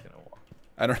 Okay. Just gonna walk.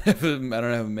 I don't have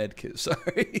a med kit.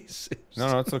 Sorry.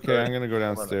 No, it's okay. I'm gonna go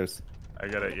downstairs. I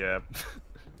got it. Yeah.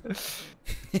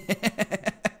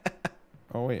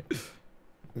 Oh wait,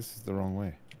 this is the wrong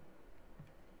way.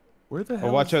 Where the hell?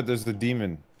 Oh, watch out! There's the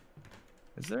demon.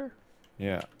 Is there?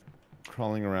 Yeah,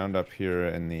 crawling around up here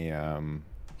in the Oh,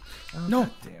 No.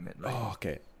 God damn it. Right. Oh,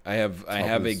 okay. I have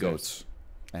of a the goat. stairs.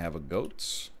 I have a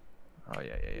goat. Oh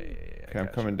yeah. Okay, I'm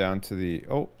coming down to the.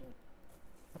 Oh,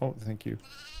 thank you.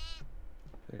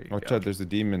 There you Watch go. out! There's a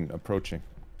demon approaching.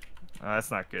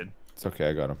 That's not good. It's okay.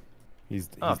 I got him. He's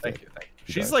Oh, dead. thank you.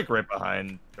 He She's died. like right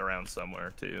behind, around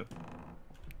somewhere too.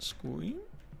 Squeak.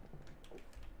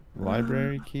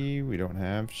 Library key we don't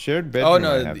have. Shared bedroom. Oh I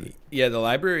no, have it. yeah, the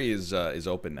library is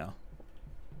open now.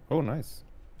 Oh, nice.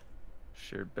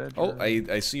 Shared bedroom. Oh,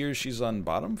 I see her. She's on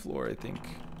bottom floor, I think.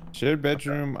 Shared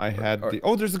bedroom. I had the.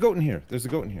 Oh, there's a goat in here. There's a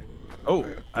goat in here. Oh,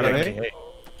 I don't Hey. know. Hey.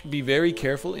 Be very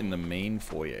careful in the main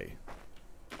foyer.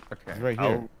 Okay. It's right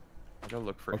here. I'll go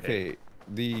look for hay. Okay,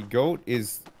 the goat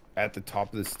is at the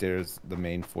top of the stairs, the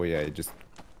main foyer. I just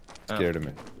scared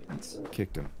him and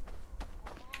kicked him.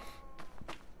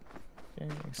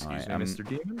 Okay, excuse Alright, me, Mr.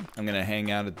 Demon. I'm gonna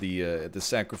hang out at the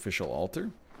sacrificial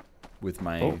altar with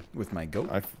my goat.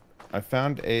 I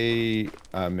found a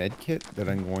med kit that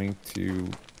I'm going to.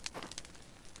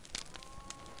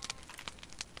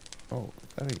 Oh, is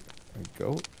that a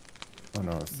goat? Oh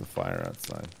no, it's the fire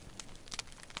outside.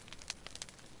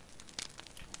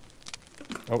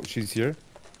 Oh, she's here.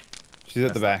 She's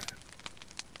at the back.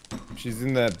 She's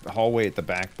in the hallway at the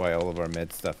back by all of our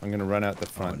med stuff. I'm gonna run out the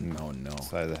front and no.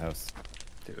 side of the house.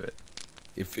 Do it.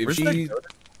 If Where's she, that goat?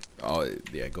 oh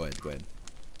yeah, go ahead.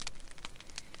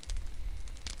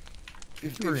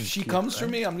 If she comes for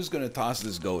me, I'm just gonna toss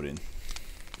this goat in.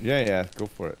 Yeah, go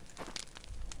for it.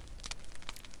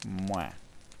 Mwah.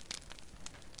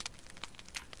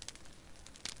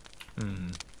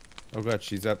 Oh god,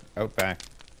 she's out back.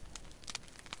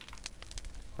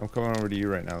 I'm coming over to you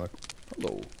right now, look.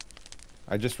 Hello.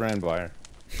 I just ran by her.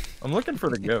 I'm looking for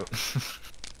the goat.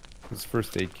 There's a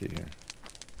first aid kit here.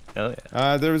 Hell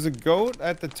yeah. There was a goat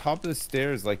at the top of the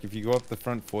stairs, like if you go up the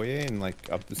front foyer and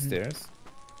like up the stairs.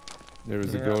 There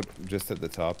was a goat just at the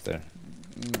top there.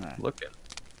 Looking.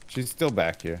 She's still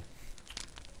back here.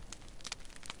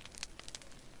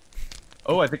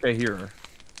 Oh, I think I hear her.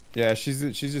 Yeah, she's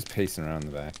just pacing around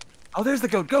the back. Oh, there's the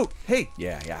goat. Goat. Hey.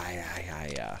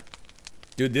 Yeah.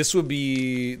 Dude, this will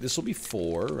be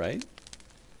 4, right?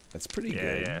 That's pretty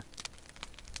good. Yeah.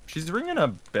 She's ringing a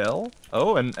bell.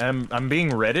 Oh, and I'm being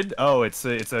redded. Oh, it's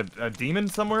a demon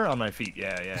somewhere on my feet.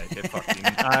 Yeah. Get fucked,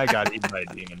 demon. I got eaten by a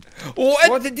demon.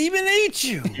 What? The demon ate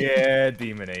you? Yeah,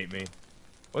 demon ate me.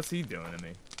 What's he doing to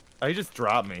me? Oh, he just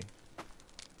dropped me.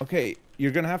 Okay,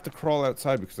 you're gonna have to crawl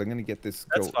outside because I'm gonna get this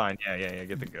goat. That's fine. Yeah.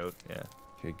 Get the goat. Yeah.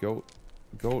 Okay,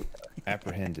 goat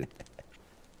apprehended.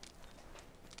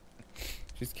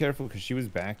 She's careful because she was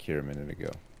back here a minute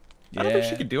ago. I don't think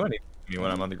she could do anything to me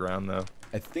when I'm on the ground, though.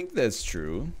 I think that's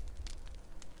true.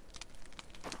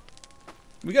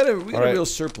 We got a real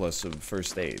surplus of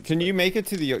first aid. Can you make it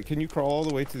to the? Can you crawl all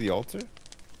the way to the altar?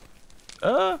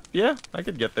 Yeah, I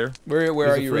could get there. Where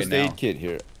are you right now? There's a first aid kit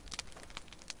here.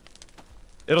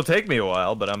 It'll take me a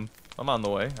while, but I'm on the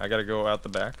way. I gotta go out the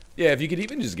back. Yeah, if you could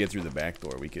even just get through the back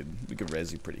door, we could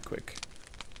res you pretty quick.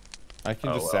 I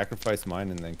can just sacrifice mine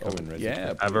and then come and res you.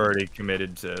 Yeah, I've already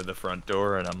committed to the front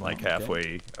door, and I'm like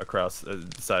halfway across the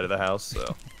side of the house.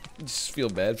 So just feel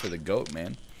bad for the goat,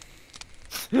 man.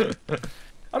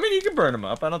 I mean, you can burn him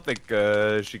up. I don't think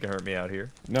she can hurt me out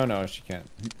here. No, she can't.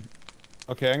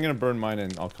 Okay, I'm gonna burn mine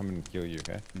and I'll come and heal you.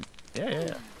 Okay.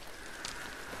 Yeah.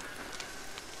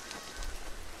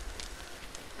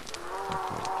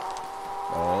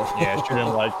 Oh. Yeah, she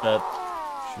didn't like that.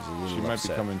 She's a little She might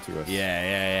upset. be coming to us.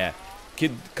 Yeah.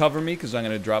 Kid, cover me, because I'm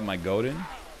going to drop my goat in.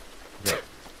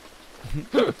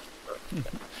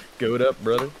 Goat up,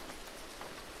 brother.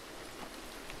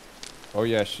 Oh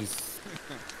yeah, she's...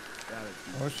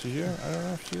 Oh, is she here? I don't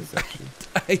know if she is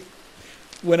actually.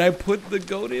 When I put the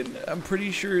goat in, I'm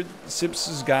pretty sure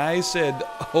Sips's guy said,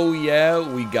 "Oh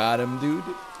yeah, we got him, dude."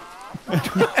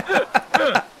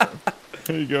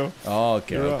 There you go. Oh,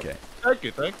 okay. Thank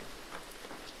you.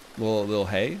 Little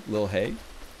hay.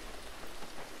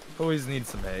 Always need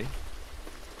some hay.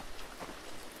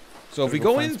 So if we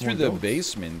go in through the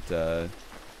basement, I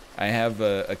have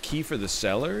a key for the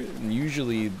cellar, and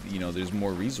usually, there's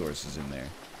more resources in there.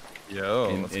 Yo,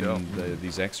 let's go.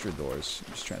 These extra doors.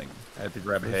 I'm just trying to... I have to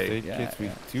grab First hay. aid kits.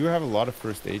 We do have a lot of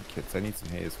first aid kits. I need some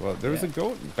hay as well. There was a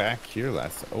goat back here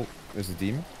last. Oh, there's a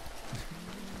demon.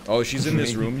 Oh, she's in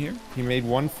this room here? He made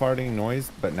one farting noise,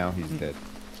 but now he's dead.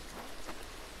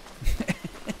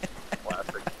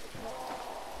 Classic.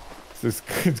 This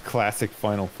is classic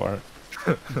final fart.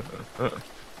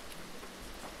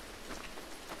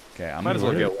 Okay, Might as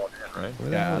well get one in, right?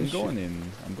 Yeah, I'm going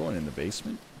in the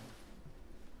basement.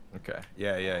 Okay.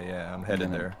 Yeah. I'm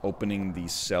headed there. Opening the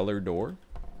cellar door.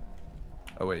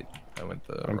 Oh wait, I went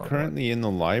the. I'm wrong currently in the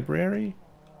library.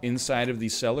 Inside of the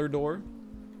cellar door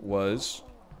was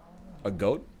a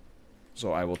goat.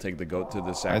 So I will take the goat to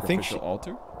the sacrificial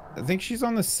altar. I think she's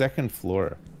on the second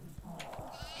floor.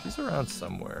 She's around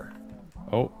somewhere.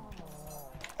 Oh.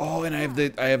 Oh, and I have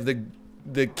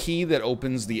the key that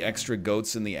opens the extra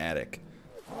goats in the attic.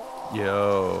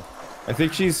 Yo. I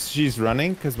think she's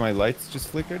running because my lights just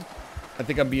flickered. I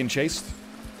think I'm being chased.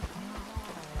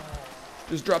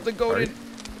 Just drop the goat in.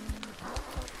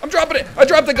 I'm dropping it. I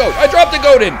dropped the goat. I dropped the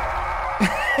goat in.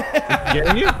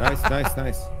 Getting you?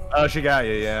 Nice. Oh, she got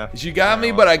you. Yeah. She got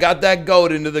me, but I got that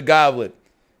goat into the goblet.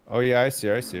 Oh yeah, I see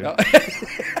her. See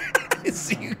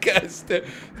you guys there.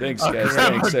 Thanks, guys.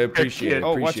 Thanks. I appreciate it.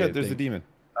 Oh, watch out! There's a demon.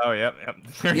 Oh, yep.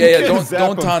 Yeah.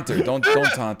 Don't taunt her. Don't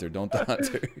taunt her. Don't taunt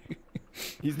her.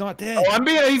 He's not dead.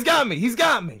 Oh, he's got me. He's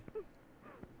got me.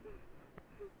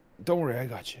 Don't worry, I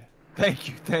got you.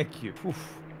 Thank you.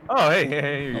 Oof. Oh, hey,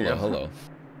 here you go. Hello.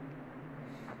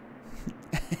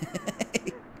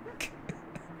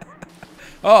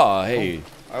 Oh, hey.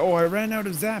 Oh, I ran out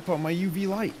of zap on my UV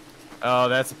light. Oh,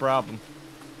 that's a problem.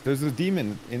 There's a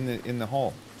demon in the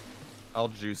hall. I'll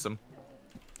juice him.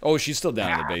 Oh, she's still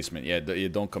down in the basement. Yeah,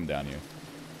 don't come down here.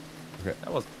 Okay. I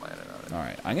wasn't planning on it. All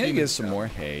right, I'm gonna get some more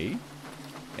hay,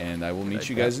 and I will meet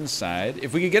you guys inside.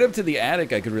 If we could get up to the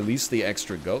attic, I could release the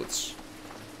extra goats.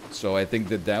 So I think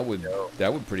that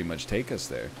would pretty much take us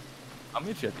there. I'll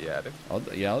meet you at the attic.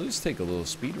 I'll just take a little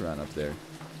speed run up there.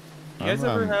 You guys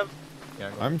ever have...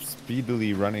 Yeah, I'm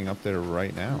speedily running up there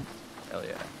right now. Hell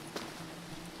yeah.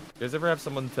 You guys ever have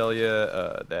someone tell you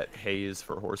that hay is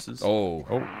for horses? Oh.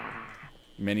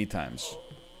 Many times.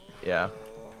 Yeah.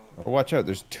 Oh, watch out.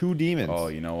 There's 2 demons. Oh,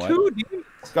 you know what? 2 demons?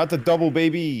 Got the double,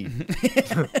 baby.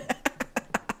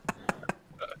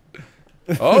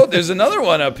 Oh, there's another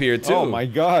one up here, too. Oh, my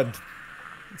God.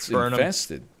 It's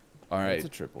infested. All right. It's a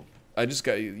triple.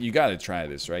 You got to try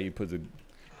this, right? You put the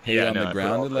hay on the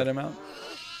ground and let him out?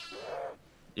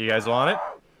 You guys want it?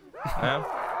 No?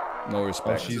 No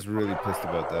respect. Oh, she's really pissed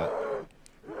about that.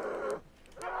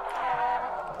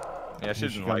 Yeah, she Here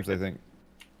doesn't comes, like it. I think.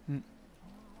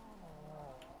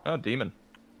 Oh, demon.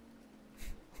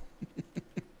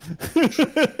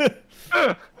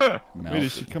 Wait,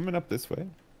 is she coming up this way?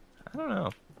 I don't know.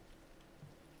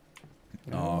 I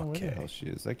don't know where the hell she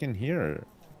is. I can hear her.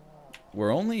 We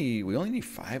only need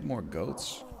 5 more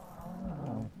goats.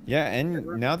 Yeah, and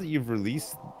now that you've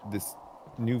released this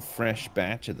new fresh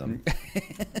batch of them,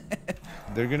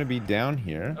 they're gonna be down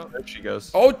here. Oh, there she goes.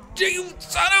 Oh, you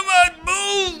son of a...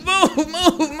 Move!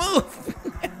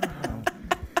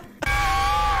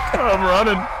 I'm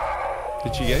running.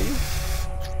 Did she get you?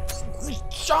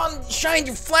 Sean, shine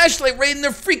your flashlight right in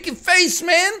their freaking face,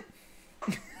 man!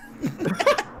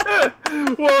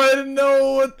 Well, I didn't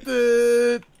know what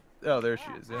the... Oh, there she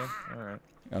is, yeah. Alright.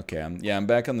 Okay, I'm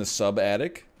back on the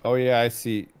sub-attic. Oh, yeah, I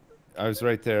see. I was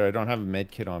right there. I don't have a med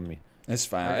kit on me. That's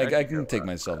fine. I can take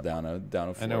myself down a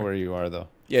floor. I know where you are, though.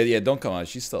 Yeah, don't come out.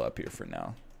 She's still up here for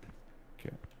now.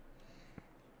 Okay.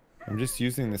 I'm just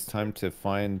using this time to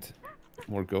find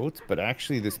more goats, but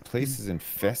actually this place is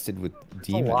infested with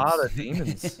demons. A lot of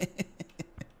demons.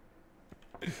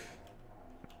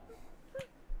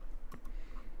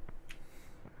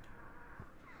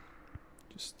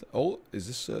 Is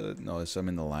this no, I'm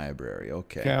in the library.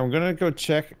 Okay. Okay, I'm gonna go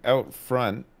check out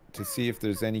front to see if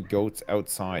there's any goats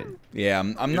outside. Yeah,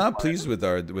 I'm not pleased with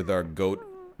our goat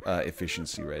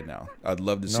efficiency right now. I'd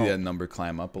love to see that number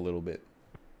climb up a little bit.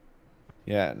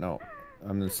 Yeah, no,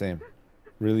 I'm the same.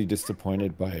 Really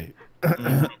disappointed by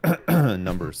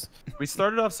numbers. We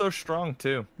started off so strong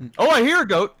too. Oh, I hear a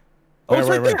goat. Oh, it's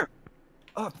right there.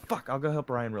 Oh, fuck! I'll go help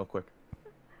Ryan real quick.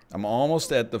 I'm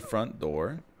almost at the front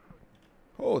door.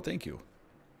 Oh, thank you.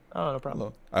 Oh, no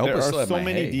problem. I hope there I still are have so my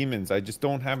many hay. demons. I just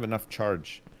don't have enough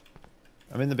charge.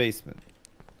 I'm in the basement.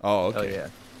 Oh, okay. Oh yeah.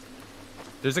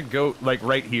 There's a goat like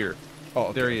right here. Oh,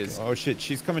 okay, there he is. Oh shit,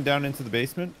 she's coming down into the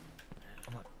basement.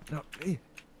 No, hey.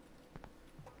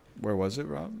 Where was it,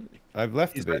 Rob? I've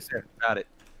left He's the right basement. there. Got it.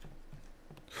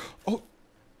 Oh,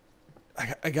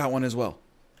 I got one as well.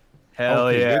 Hell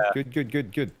Okay, yeah.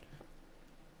 Good.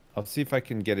 I'll see if I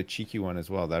can get a cheeky one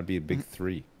as well. That'd be a big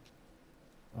 3.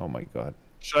 Oh my god.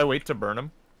 Should I wait to burn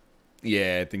him?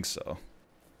 Yeah, I think so.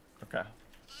 Okay.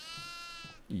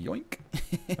 Yoink.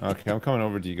 Okay, I'm coming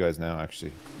over to you guys now,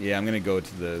 actually. Yeah, I'm gonna go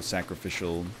to the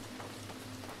sacrificial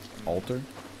altar.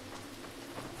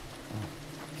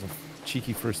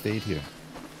 Cheeky first aid here.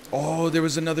 Oh, there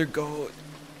was another goat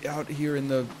out here in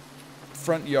the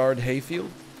front yard hayfield.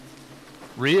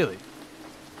 Really?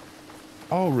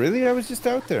 Oh, really? I was just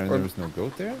out there and there was no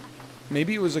goat there?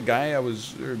 Maybe it was a guy or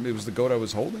it was the goat I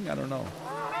was holding. I don't know.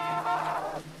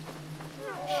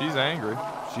 She's angry.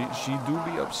 She do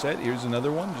be upset. Here's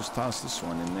another one. Just toss this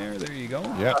one in there. There you go.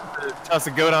 Yeah. Toss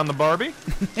a goat on the Barbie.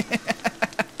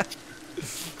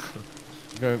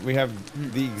 We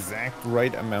have the exact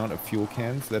right amount of fuel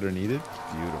cans that are needed.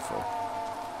 Beautiful.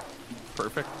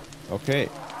 Perfect. Okay.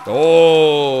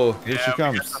 Oh, Here she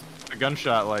comes. The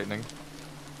gunshot lightning.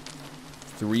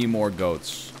 3 more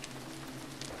goats.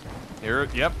 Here,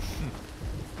 yep.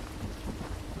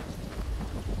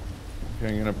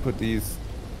 Okay, I'm gonna put these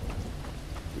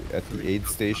at the aid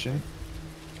station.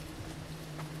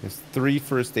 There's 3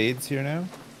 first aids here now.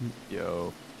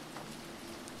 Yo.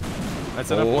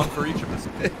 That's enough one for each of us.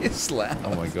 It's loud.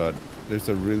 Oh my god. There's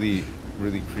a really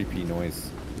creepy noise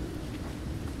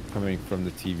coming from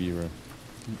the TV room.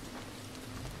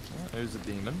 There's a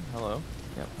demon. Hello.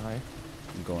 Yep, hi.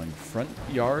 I'm going front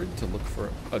yard to look for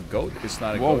a goat. It's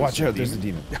not a goat. Whoa, watch out, there's a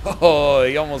demon. Oh,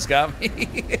 he almost got me.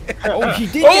 Oh, he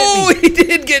did Oh, get me! he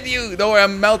did get you. Don't worry,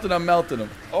 I'm melting him.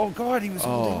 Oh god, he was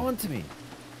holding on to me.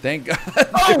 Thank God.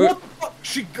 Oh, what the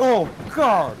fuck? Oh,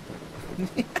 God.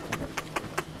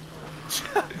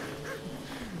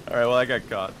 Alright, well, I got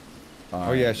caught.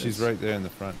 Oh yeah, she's right there in the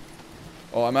front.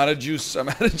 Oh, I'm out of juice.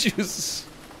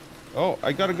 Oh,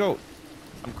 I gotta go.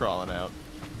 I'm crawling out.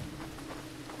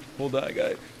 Hold on,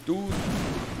 dude.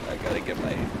 I gotta get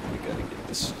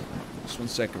this. Just 1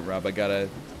 second, Rob. I gotta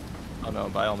Oh no,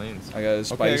 by all means. I got a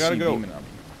spicy demon on me.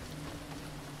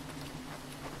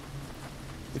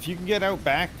 If you can get out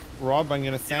back, Rob, I'm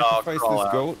gonna sacrifice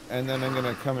this goat, and then I'm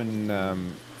gonna come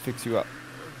and fix you up.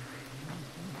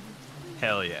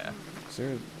 Hell yeah.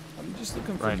 Sir, I'm just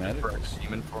looking for medicals.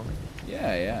 Demon for me.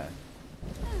 Yeah, yeah.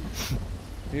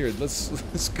 Here,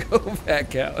 let's go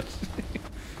back out.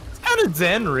 It's kind of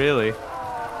zen, really,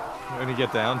 when you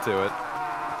get down to it.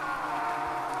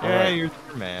 Yeah, you're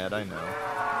mad, I know.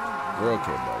 We're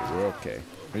okay, buddy. We're okay.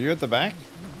 Are you at the back?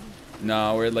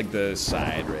 No, we're at like the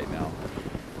side right now.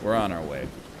 We're on our way.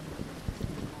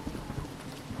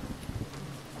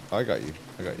 I got you.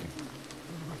 I got you.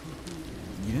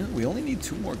 You know, we only need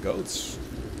 2 more goats.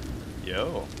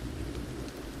 Yo.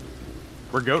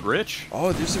 We're goat rich.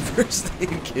 Oh, there's a first aid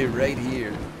kit right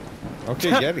here. Okay,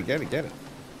 get it.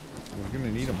 We're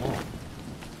gonna need them all.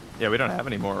 Yeah, we don't have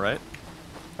any more, right?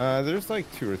 There's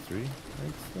like 2 or 3. Right,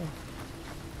 so.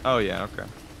 Oh yeah, okay.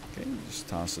 Okay, just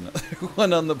toss another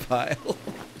one on the pile.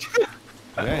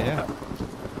 Yeah.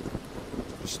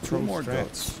 There's 2 more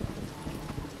goats.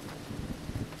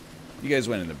 You guys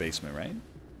went in the basement, right?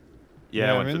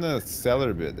 Yeah, I'm in the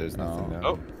cellar bit. There's nothing down.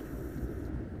 Oh.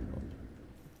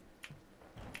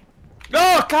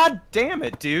 Oh, god damn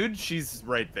it, dude. She's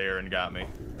right there and got me.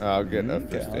 I'll get up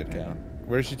this Okay.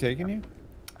 Where's she taking you?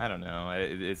 I don't know.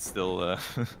 It's still,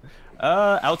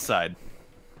 outside.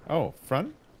 Oh,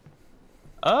 front?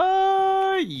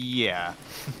 Yeah.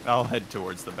 I'll head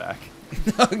towards the back.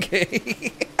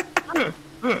 Okay.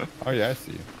 Oh, yeah, I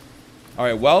see you. All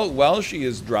right, while she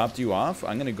has dropped you off,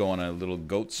 I'm going to go on a little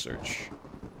goat search.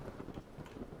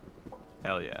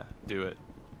 Hell yeah. Do it.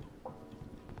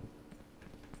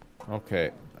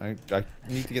 Okay. I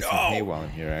need to get some hay while I'm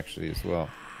here, actually, as well.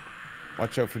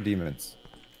 Watch out for demons.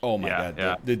 Oh, my God.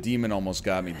 Yeah. The demon almost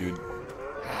got me, dude.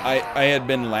 I had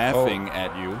been laughing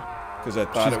at you because I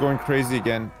thought she's going crazy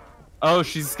again. Oh,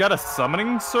 she's got a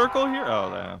summoning circle here?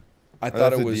 Oh, yeah. I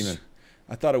thought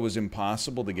it was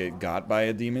impossible to get got by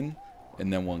a demon,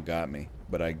 and then one got me,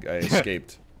 but I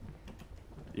escaped.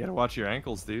 You gotta watch your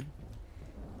ankles, dude.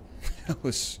 That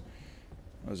was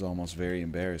almost very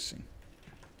embarrassing.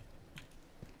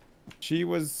 She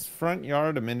was front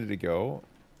yard a minute ago,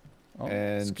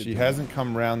 and she hasn't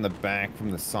come around the back from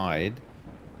the side.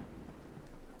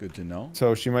 Good to know.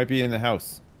 So she might be in the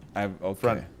house. Okay.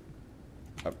 Front.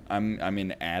 I'm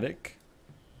in attic.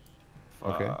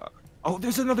 Okay. Oh,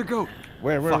 there's another goat.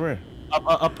 Where?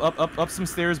 Up some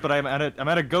stairs, but I'm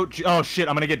at a goat. Oh shit!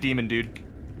 I'm gonna get demon, dude.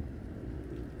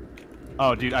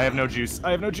 Oh, dude, I have no juice.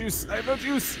 I have no juice.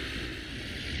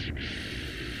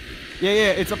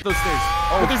 Yeah, it's up those stairs.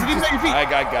 Oh, there's a demon at your feet. I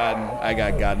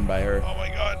got gotten by her. Oh my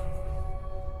god.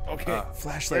 Okay.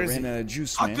 Flashlight ran out of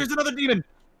juice, man. There's another demon.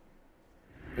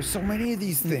 There's so many of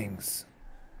these things.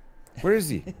 Where is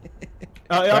he?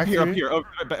 Up here. Oh,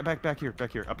 back here,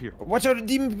 up here. Watch out, a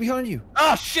demon behind you.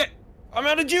 Ah, shit! I'm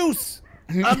out of juice.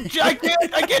 I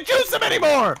can't juice him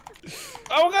anymore.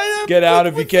 Okay. Get out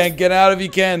if you can. Get out if you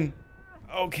can.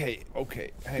 Okay.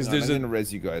 Hang on, there's I'm gonna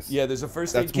res you guys. Yeah, there's a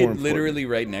first aid kit literally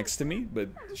right next to me, but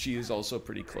she is also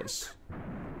pretty close.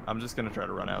 I'm just gonna try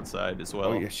to run outside as well.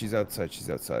 Oh yeah, she's outside.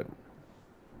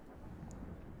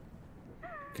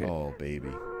 Okay. Oh baby.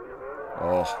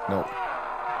 Oh no.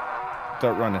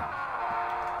 Start running.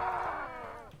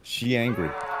 She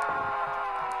angry.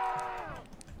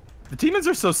 The demons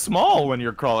are so small when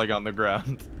you're crawling on the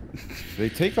ground. They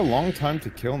take a long time to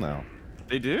kill now.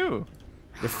 They do.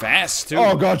 They're fast too.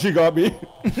 Oh god, she got me.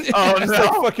 Oh just no!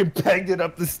 like fucking pegged it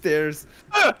up the stairs.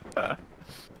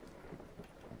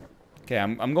 Okay,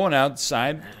 I'm going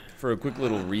outside for a quick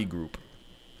little regroup.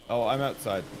 Oh, I'm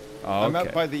outside. Oh, I'm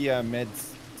out by the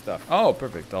meds stuff. Oh,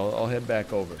 perfect. I'll head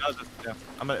back over.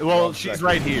 Well, she's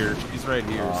right here. She's right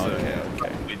here. Oh, so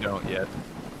okay. We don't yet.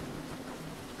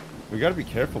 We gotta be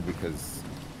careful because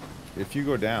if you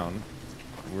go down,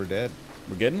 we're dead.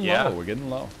 We're getting low. We're getting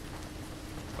low.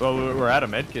 Well, we're out of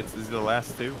medkits. These are the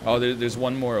last 2. Oh, there's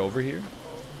one more over here.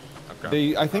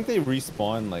 Okay. I think they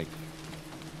respawn like.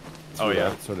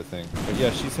 That sort of thing. But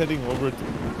yeah, she's heading over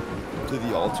to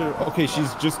the altar. Okay,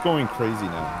 she's just going crazy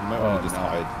now. You might want to just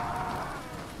hide.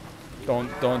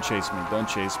 Don't chase me. Don't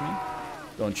chase me.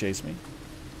 Don't chase me.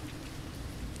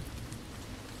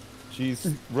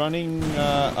 She's running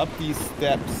up these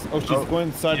steps. Oh, she's going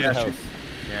inside the house.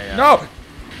 Yeah. No!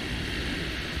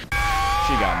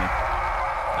 She got me.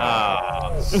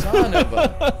 Ah, son of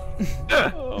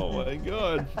a... Oh my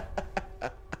god.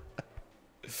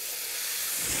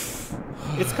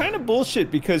 It's kind of bullshit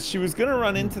because she was gonna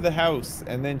run into the house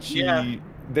and then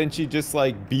she just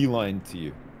like beeline to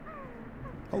you.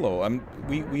 Hello,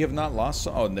 we have not lost.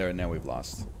 Oh, there now we've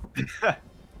lost.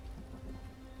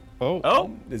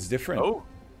 Oh, it's different. oh,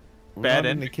 We're bad not in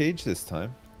ending. the cage this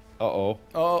time. Uh-oh.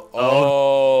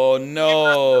 Oh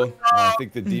no. I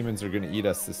think the demons are going to eat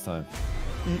us this time.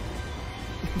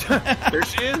 There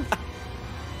she is.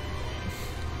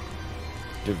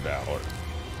 Devour.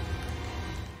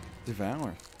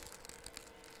 Devour.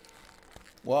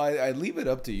 Well, I leave it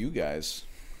up to you guys.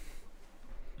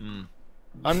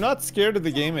 I'm not scared of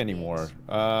the game anymore.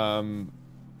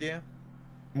 Yeah.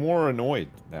 More annoyed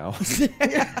now.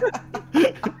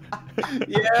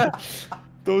 Yeah.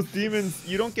 Those demons,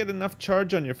 you don't get enough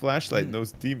charge on your flashlight, and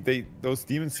those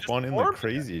demons spawn in like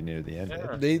crazy near the end.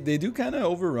 Yeah. They do kind of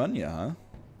overrun you, huh?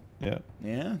 Yeah.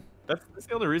 Yeah. That's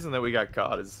the only reason that we got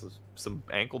caught is some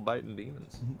ankle biting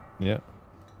demons. Yeah.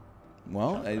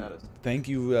 Well, thank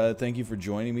you for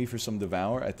joining me for some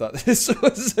Devour. I thought this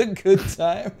was a good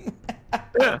time.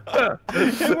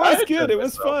 It was good. It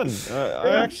was fun.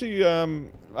 I actually,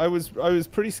 I was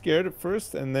pretty scared at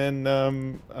first, and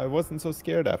then I wasn't so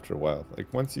scared after a while.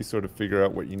 Like once you sort of figure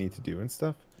out what you need to do and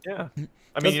stuff. Yeah.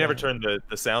 I mean, you never turned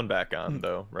the sound back on,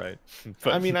 though, right?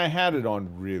 I mean, I had it on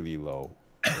really low.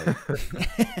 Like,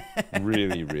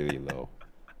 really, really low.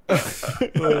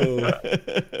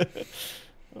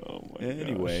 Oh my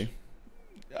Anyway,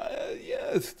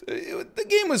 yeah, the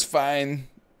game was fine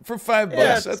for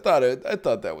 $5. I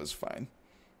thought that was fine.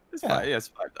 It's fine. Yeah, it's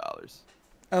 $5.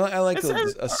 I like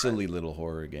It's a silly little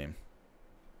horror game.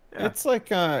 Yeah. It's like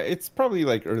it's probably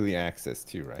like early access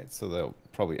too, right? So they'll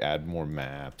probably add more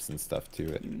maps and stuff to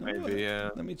it. You know Maybe, what? yeah.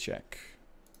 Let me check.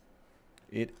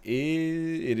 It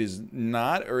is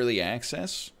not early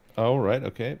access, Oh right,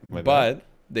 okay. My bad. but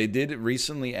they did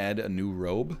recently add a new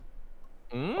robe,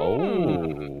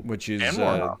 Oh. which is And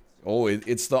more.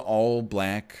 it's the all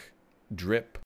black drip.